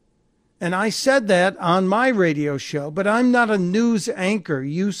 And I said that on my radio show, but I'm not a news anchor.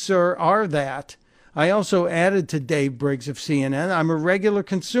 You, sir, are that. I also added to Dave Briggs of CNN. I'm a regular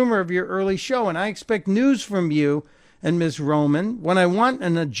consumer of your early show, and I expect news from you and Ms. Roman. When I want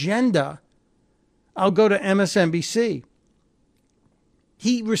an agenda, I'll go to MSNBC.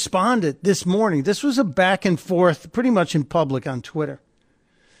 He responded this morning. This was a back and forth, pretty much in public on Twitter,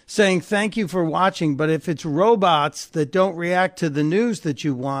 saying, thank you for watching, but if it's robots that don't react to the news that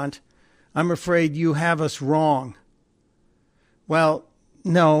you want, I'm afraid you have us wrong. Well,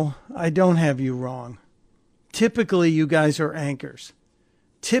 no, I don't have you wrong. Typically, you guys are anchors.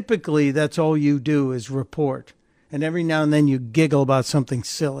 Typically, that's all you do is report. And every now and then you giggle about something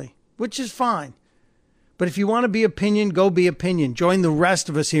silly, which is fine. But if you want to be opinion, go be opinion. Join the rest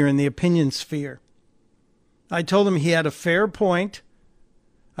of us here in the opinion sphere. I told him he had a fair point.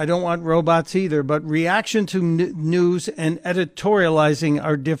 I don't want robots either, but reaction to news and editorializing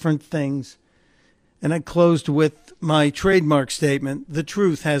are different things. And I closed with my trademark statement, the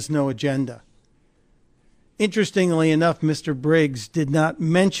truth has no agenda. Interestingly enough, Mr. Briggs did not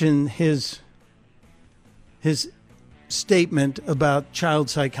mention his statement about child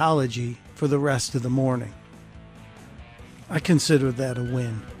psychology for the rest of the morning. I consider that a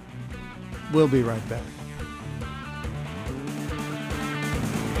win. We'll be right back.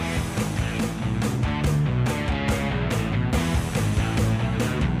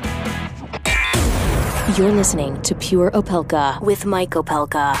 You're listening to Pure Opelka with Mike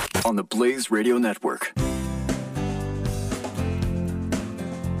Opelka on the Blaze Radio Network.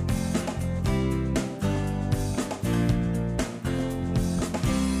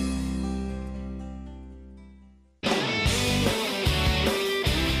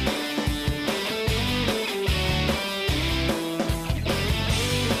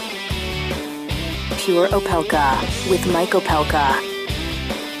 Pure Opelka with Mike Opelka.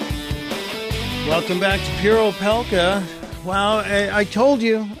 Welcome back to Pure Opelka. Well, I told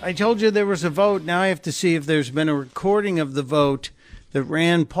you there was a vote. Now I have to see if there's been a recording of the vote that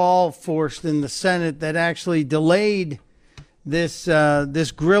Rand Paul forced in the Senate that actually delayed this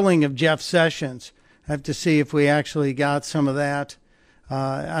grilling of Jeff Sessions. I have to see if we actually got some of that.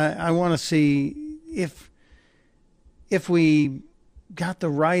 I want to see if we got the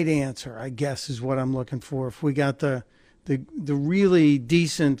right answer, I guess, is what I'm looking for. If we got the really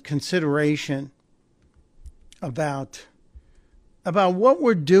decent consideration about what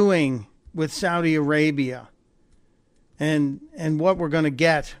we're doing with Saudi Arabia and what we're going to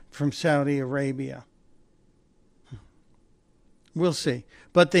get from Saudi Arabia. We'll see.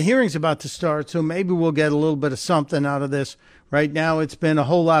 But the hearing's about to start, so maybe we'll get a little bit of something out of this. Right now it's been a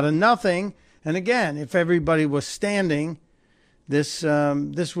whole lot of nothing. And again, if everybody was standing, this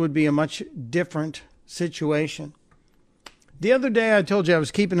would be a much different situation. The other day I told you I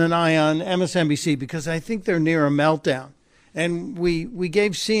was keeping an eye on MSNBC because I think they're near a meltdown. And we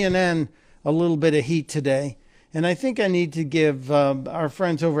gave CNN a little bit of heat today. And I think I need to give our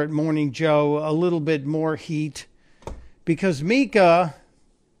friends over at Morning Joe a little bit more heat because Mika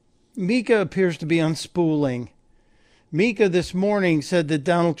appears to be unspooling. Mika this morning said that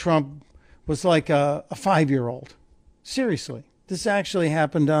Donald Trump was like a 5-year-old. Seriously. This actually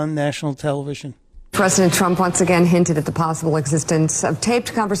happened on national television. President Trump once again hinted at the possible existence of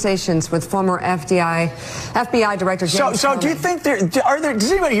taped conversations with former FBI Director James So do you think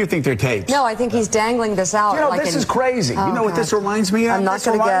does anybody here think they're taped? No, I think he's dangling this out. You know, this is crazy. You know what this reminds me of? I'm not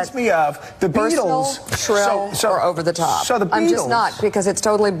going to get me of the personal, Beatles. shrill, or over the top. So the Beatles. I'm just not, because it's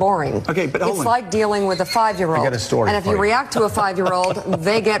totally boring. Okay, but hold it's on. like dealing with a 5-year-old. I got a story And if for you you. react to a 5-year-old,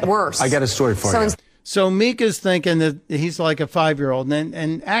 they get worse. I got a story for you. So Mika's thinking that he's like a 5-year-old.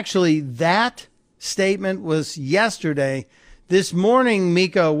 And actually that statement was yesterday. This morning,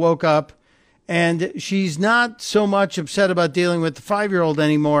 Mika woke up and she's not so much upset about dealing with the 5-year-old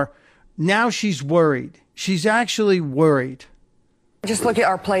anymore. Now she's worried. She's actually worried. Just look at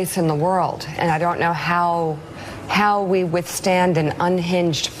our place in the world, and I don't know how we withstand an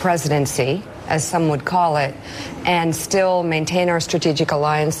unhinged presidency, as some would call it, and still maintain our strategic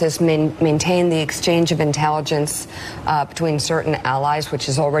alliances, maintain the exchange of intelligence between certain allies, which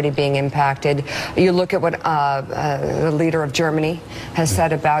is already being impacted. You look at what the leader of Germany has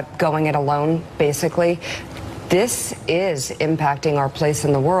said about going it alone, basically. This is impacting our place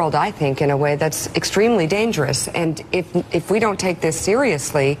in the world, I think, in a way that's extremely dangerous. And if we don't take this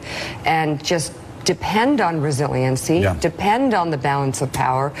seriously and just depend on resiliency, depend on the balance of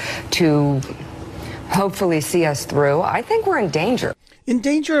power to hopefully see us through, I think we're in danger. In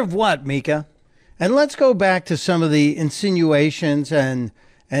danger of what, Mika? And let's go back to some of the insinuations and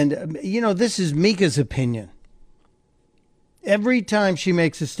you know, this is Mika's opinion. Every time she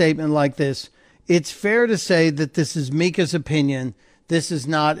makes a statement like this, it's fair to say that this is Mika's opinion. This is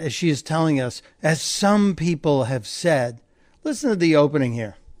not, as she is telling us, as some people have said. Listen to the opening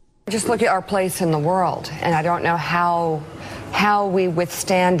here. Just look at our place in the world, and I don't know how we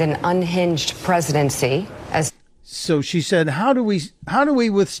withstand an unhinged presidency. So she said, how do we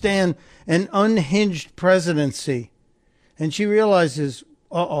withstand an unhinged presidency? And she realizes,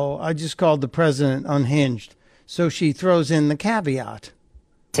 I just called the president unhinged. So she throws in the caveat.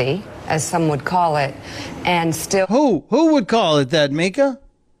 As some would call it, and still... Who would call it that, Mika?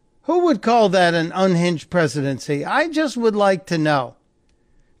 Who would call that an unhinged presidency? I just would like to know.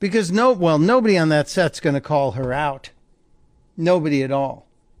 Because nobody on that set's going to call her out. Nobody at all.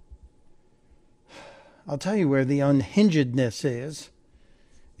 I'll tell you where the unhingedness is.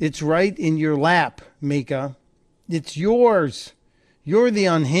 It's right in your lap, Mika. It's yours. You're the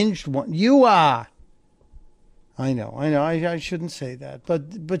unhinged one. You are. I know. I shouldn't say that.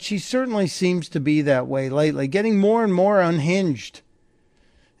 But she certainly seems to be that way lately, getting more and more unhinged.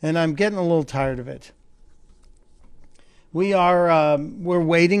 And I'm getting a little tired of it. We're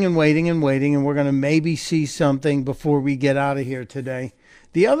waiting and waiting and waiting, and we're going to maybe see something before we get out of here today.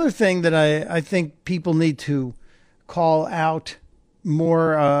 The other thing that I think people need to call out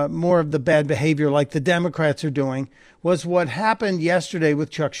more of the bad behavior like the Democrats are doing was what happened yesterday with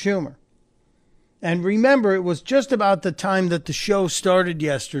Chuck Schumer. And remember, it was just about the time that the show started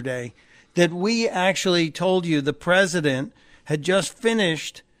yesterday that we actually told you the president had just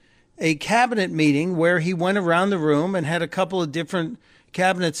finished a cabinet meeting where he went around the room and had a couple of different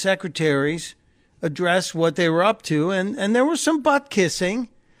cabinet secretaries address what they were up to. And there was some butt kissing.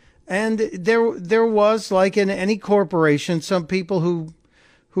 And there was, like in any corporation, some people who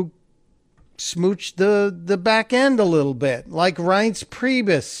smooched the back end a little bit, like Reince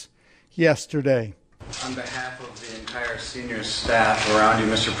Priebus yesterday. On behalf of the entire senior staff around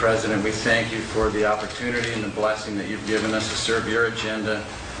you, Mr. President, we thank you for the opportunity and the blessing that you've given us to serve your agenda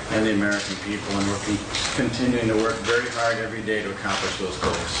and the American people, and we're continuing to work very hard every day to accomplish those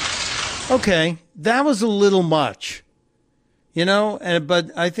goals. Okay, that was a little much,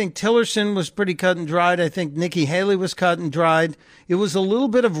 but I think Tillerson was pretty cut and dried. I think Nikki Haley was cut and dried. It was a little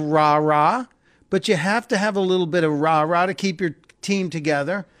bit of rah-rah, but you have to have a little bit of rah-rah to keep your team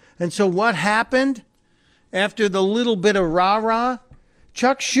together. And so what happened after the little bit of rah-rah?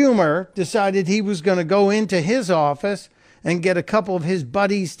 Chuck Schumer decided he was going to go into his office and get a couple of his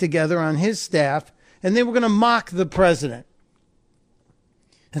buddies together on his staff, and they were going to mock the president.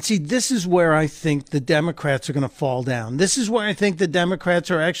 And see, this is where I think the Democrats are going to fall down. This is where I think the Democrats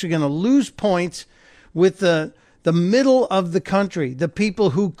are actually going to lose points with the middle of the country, the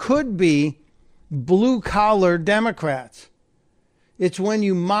people who could be blue-collar Democrats. It's when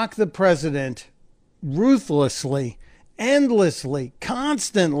you mock the president ruthlessly, endlessly,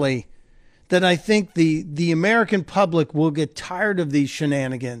 constantly, that I think the American public will get tired of these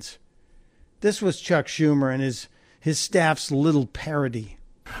shenanigans. This was Chuck Schumer and his staff's little parody.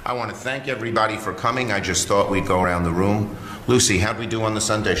 I want to thank everybody for coming. I just thought we'd go around the room. Lucy, how'd we do on the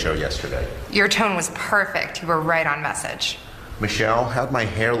Sunday show yesterday? Your tone was perfect. You were right on message. Michelle, how'd my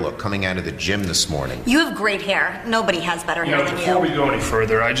hair look coming out of the gym this morning? You have great hair. Nobody has better hair than you. Before we go any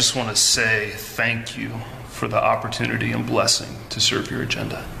further, I just want to say thank you for the opportunity and blessing to serve your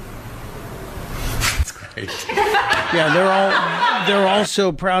agenda. That's great. Yeah, they're all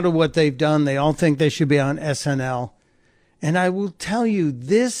so proud of what they've done. They all think they should be on SNL. And I will tell you,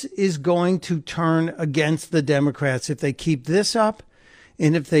 this is going to turn against the Democrats if they keep this up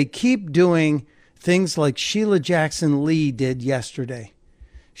and if they keep doing things like Sheila Jackson Lee did yesterday.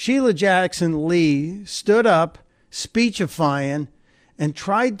 Sheila Jackson Lee stood up, speechifying, and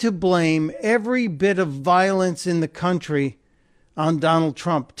tried to blame every bit of violence in the country on Donald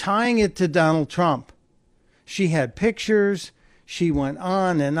Trump, tying it to Donald Trump. She had pictures. She went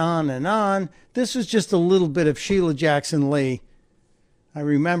on and on and on. This was just a little bit of Sheila Jackson Lee. I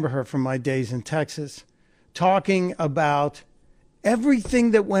remember her from my days in Texas, talking about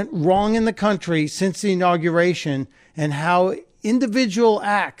everything that went wrong in the country since the inauguration and how individual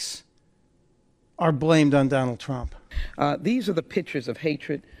acts are blamed on Donald Trump. These are the pictures of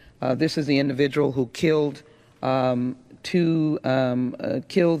hatred. This is the individual who killed the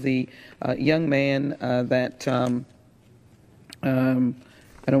young man that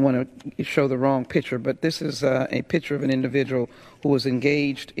I don't want to show the wrong picture, but this is a picture of an individual who was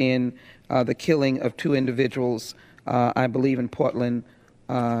engaged in the killing of two individuals, I believe in Portland,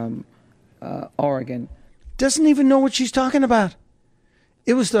 Oregon. Doesn't even know what she's talking about.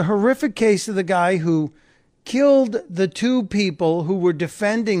 It was the horrific case of the guy who killed the two people who were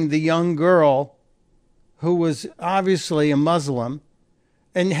defending the young girl who was obviously a Muslim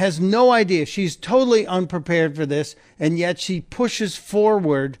and has no idea. She's totally unprepared for this, and yet she pushes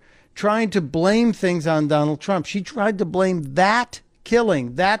forward trying to blame things on Donald Trump. She tried to blame that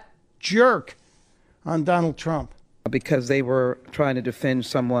killing, that jerk, on Donald Trump. Because they were trying to defend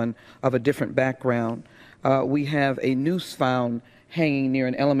someone of a different background. we have a noose found hanging near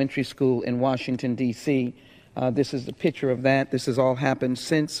an elementary school in Washington, D.C. This is the picture of that. This has all happened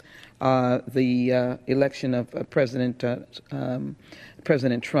since the election of President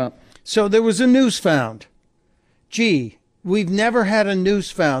Trump. So there was a noose found. Gee, we've never had a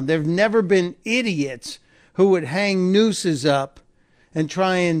noose found. There have never been idiots who would hang nooses up and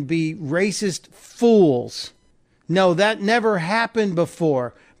try and be racist fools. No, that never happened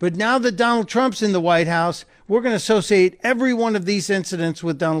before. But now that Donald Trump's in the White House, we're going to associate every one of these incidents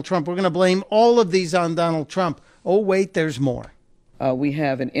with Donald Trump. We're going to blame all of these on Donald Trump. Oh, wait, there's more. We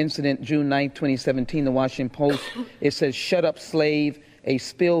have an incident, June 9, 2017, the Washington Post. It says, "Shut up, slave. A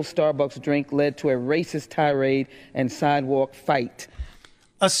spilled Starbucks drink led to a racist tirade and sidewalk fight."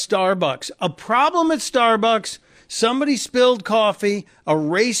 A Starbucks. A problem at Starbucks. Somebody spilled coffee. A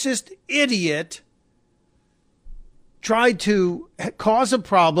racist idiot tried to cause a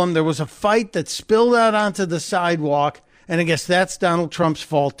problem. There was a fight that spilled out onto the sidewalk. And I guess that's Donald Trump's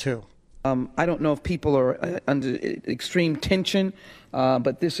fault, too. I don't know if people are under extreme tension,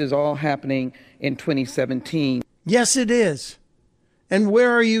 but this is all happening in 2017. Yes, it is. And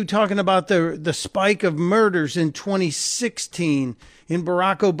where are you talking about the spike of murders in 2016 in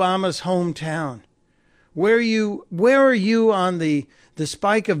Barack Obama's hometown? Where are you on the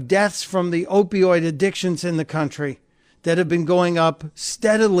spike of deaths from the opioid addictions in the country that have been going up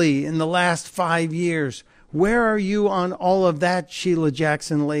steadily in the last 5 years? Where are you on all of that, Sheila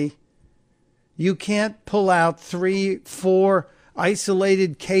Jackson Lee? You can't pull out 3-4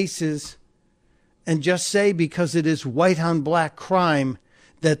 isolated cases and just say because it is white on black crime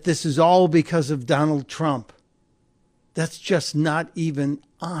that this is all because of Donald Trump. That's just not even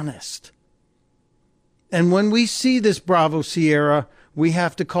honest. And when we see this Bravo Sierra, we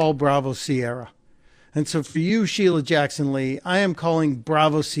have to call Bravo Sierra. And so for you, Sheila Jackson Lee, I am calling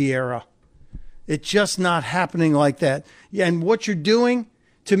Bravo Sierra. It's just not happening like that. And what you're doing,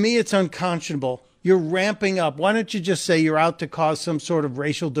 to me, it's unconscionable. You're ramping up. Why don't you just say you're out to cause some sort of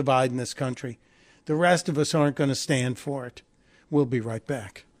racial divide in this country? The rest of us aren't going to stand for it. We'll be right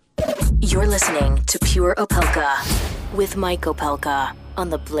back. You're listening to Pure Opelka with Mike Opelka on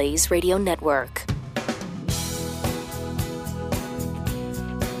the Blaze Radio Network.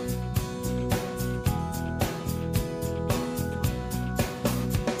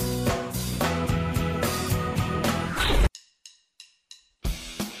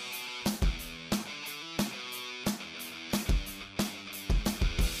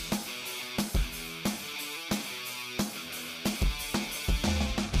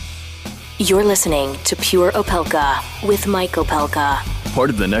 You're listening to Pure Opelka with Mike Opelka.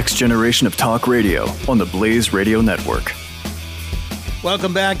 Part of the next generation of talk radio on the Blaze Radio Network.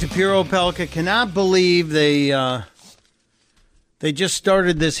 Welcome back to Pure Opelka. Cannot believe they just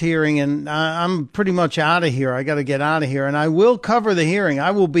started this hearing, and I'm pretty much out of here. I got to get out of here, and I will cover the hearing. I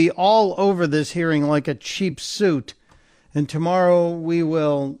will be all over this hearing like a cheap suit, and tomorrow we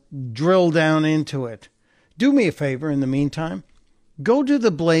will drill down into it. Do me a favor in the meantime. Go to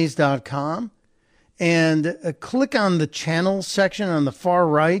theblaze.com and click on the channel section on the far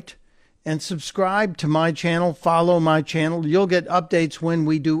right and subscribe to my channel, follow my channel. You'll get updates when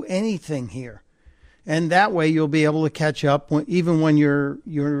we do anything here. And that way you'll be able to catch up even when you're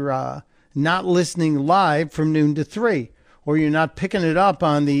not listening live from noon to 3, or you're not picking it up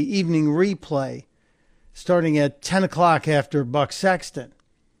on the evening replay starting at 10 o'clock after Buck Sexton.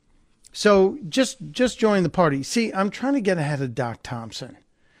 So just join the party. See, I'm trying to get ahead of Doc Thompson.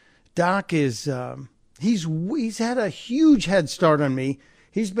 Doc is, he's had a huge head start on me.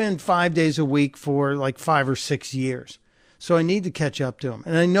 He's been 5 days a week for like 5 or 6 years. So I need to catch up to him.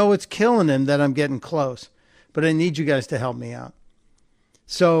 And I know it's killing him that I'm getting close, but I need you guys to help me out.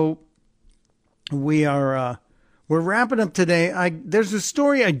 So we're wrapping up today. There's a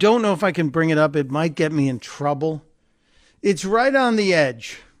story. I don't know if I can bring it up. It might get me in trouble. It's right on the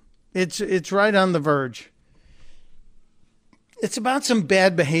edge. It's right on the verge. It's about some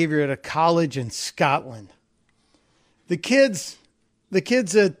bad behavior at a college in Scotland. The kids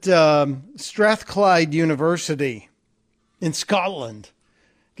at Strathclyde University in Scotland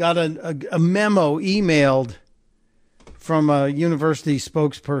got a memo emailed from a university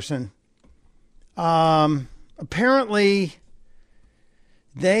spokesperson. Apparently,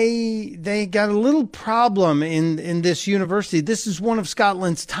 they got a little problem in this university. This is one of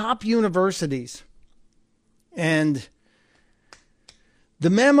Scotland's top universities. And the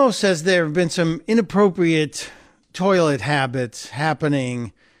memo says there have been some inappropriate toilet habits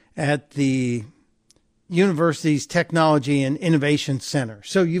happening at the university's Technology and Innovation Center.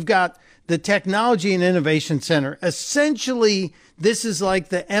 So you've got the Technology and Innovation Center. Essentially, this is like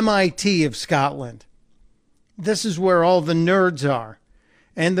the MIT of Scotland. this is where all the nerds are.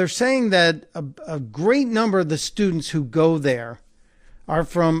 And they're saying that a great number of the students who go there are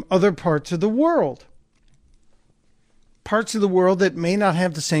from other parts of the world. Parts of the world that may not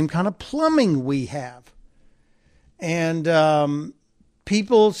have the same kind of plumbing we have. And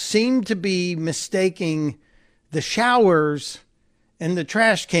people seem to be mistaking the showers and the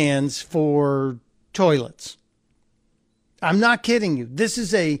trash cans for toilets. I'm not kidding you. This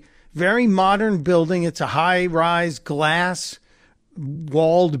is a very modern building. It's a high-rise glass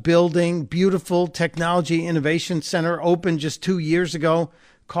walled building, beautiful technology innovation center, opened just 2 years ago,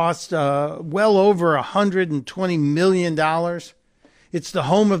 cost well over $120 million. It's the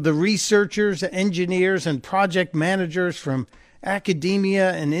home of the researchers, engineers, and project managers from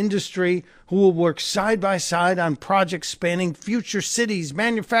academia and industry who will work side by side on projects spanning future cities,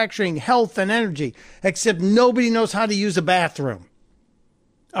 manufacturing, health, and energy, except nobody knows how to use a bathroom.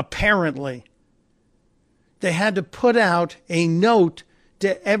 Apparently. They had to put out a note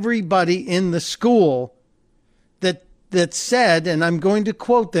to everybody in the school that said, and I'm going to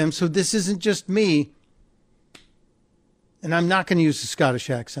quote them, so this isn't just me, and I'm not going to use a Scottish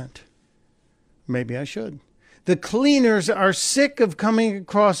accent. Maybe I should. The cleaners are sick of coming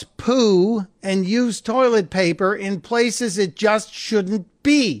across poo and used toilet paper in places it just shouldn't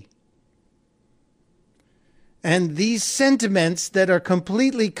be. And these sentiments that are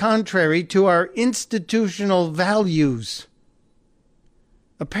completely contrary to our institutional values.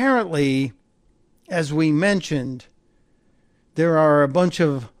 Apparently, as we mentioned, there are a bunch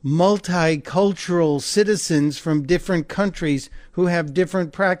of multicultural citizens from different countries who have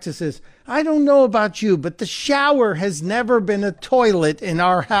different practices. I don't know about you, but the shower has never been a toilet in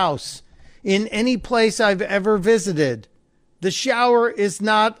our house, in any place I've ever visited. The shower is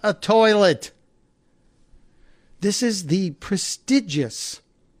not a toilet. This is the prestigious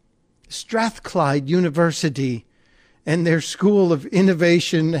Strathclyde University and their School of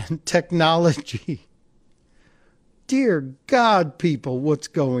Innovation and Technology. Dear God, people, what's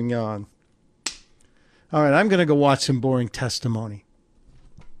going on? All right, I'm going to go watch some boring testimony.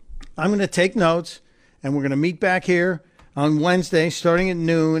 I'm going to take notes, and we're going to meet back here on Wednesday starting at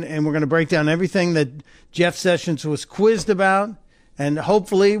noon, and we're going to break down everything that Jeff Sessions was quizzed about. And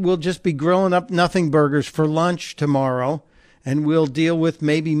hopefully we'll just be grilling up nothing burgers for lunch tomorrow, and we'll deal with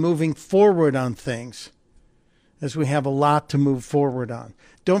maybe moving forward on things, as we have a lot to move forward on.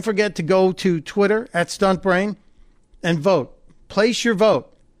 Don't forget to go to Twitter @StuntBrain and vote. Place your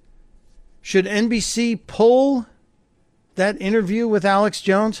vote. Should NBC pull that interview with Alex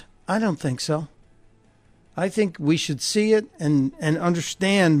Jones? I don't think so. I think we should see it and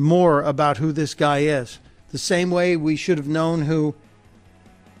understand more about who this guy is. The same way we should have known who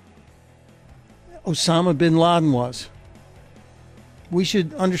Osama bin Laden was. We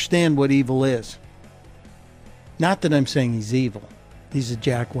should understand what evil is. Not that I'm saying he's evil. He's a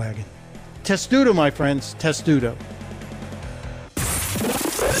jackwagon. Testudo, my friends. Testudo.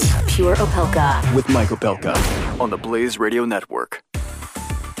 Pure Opelka. With Mike Opelka on the Blaze Radio Network.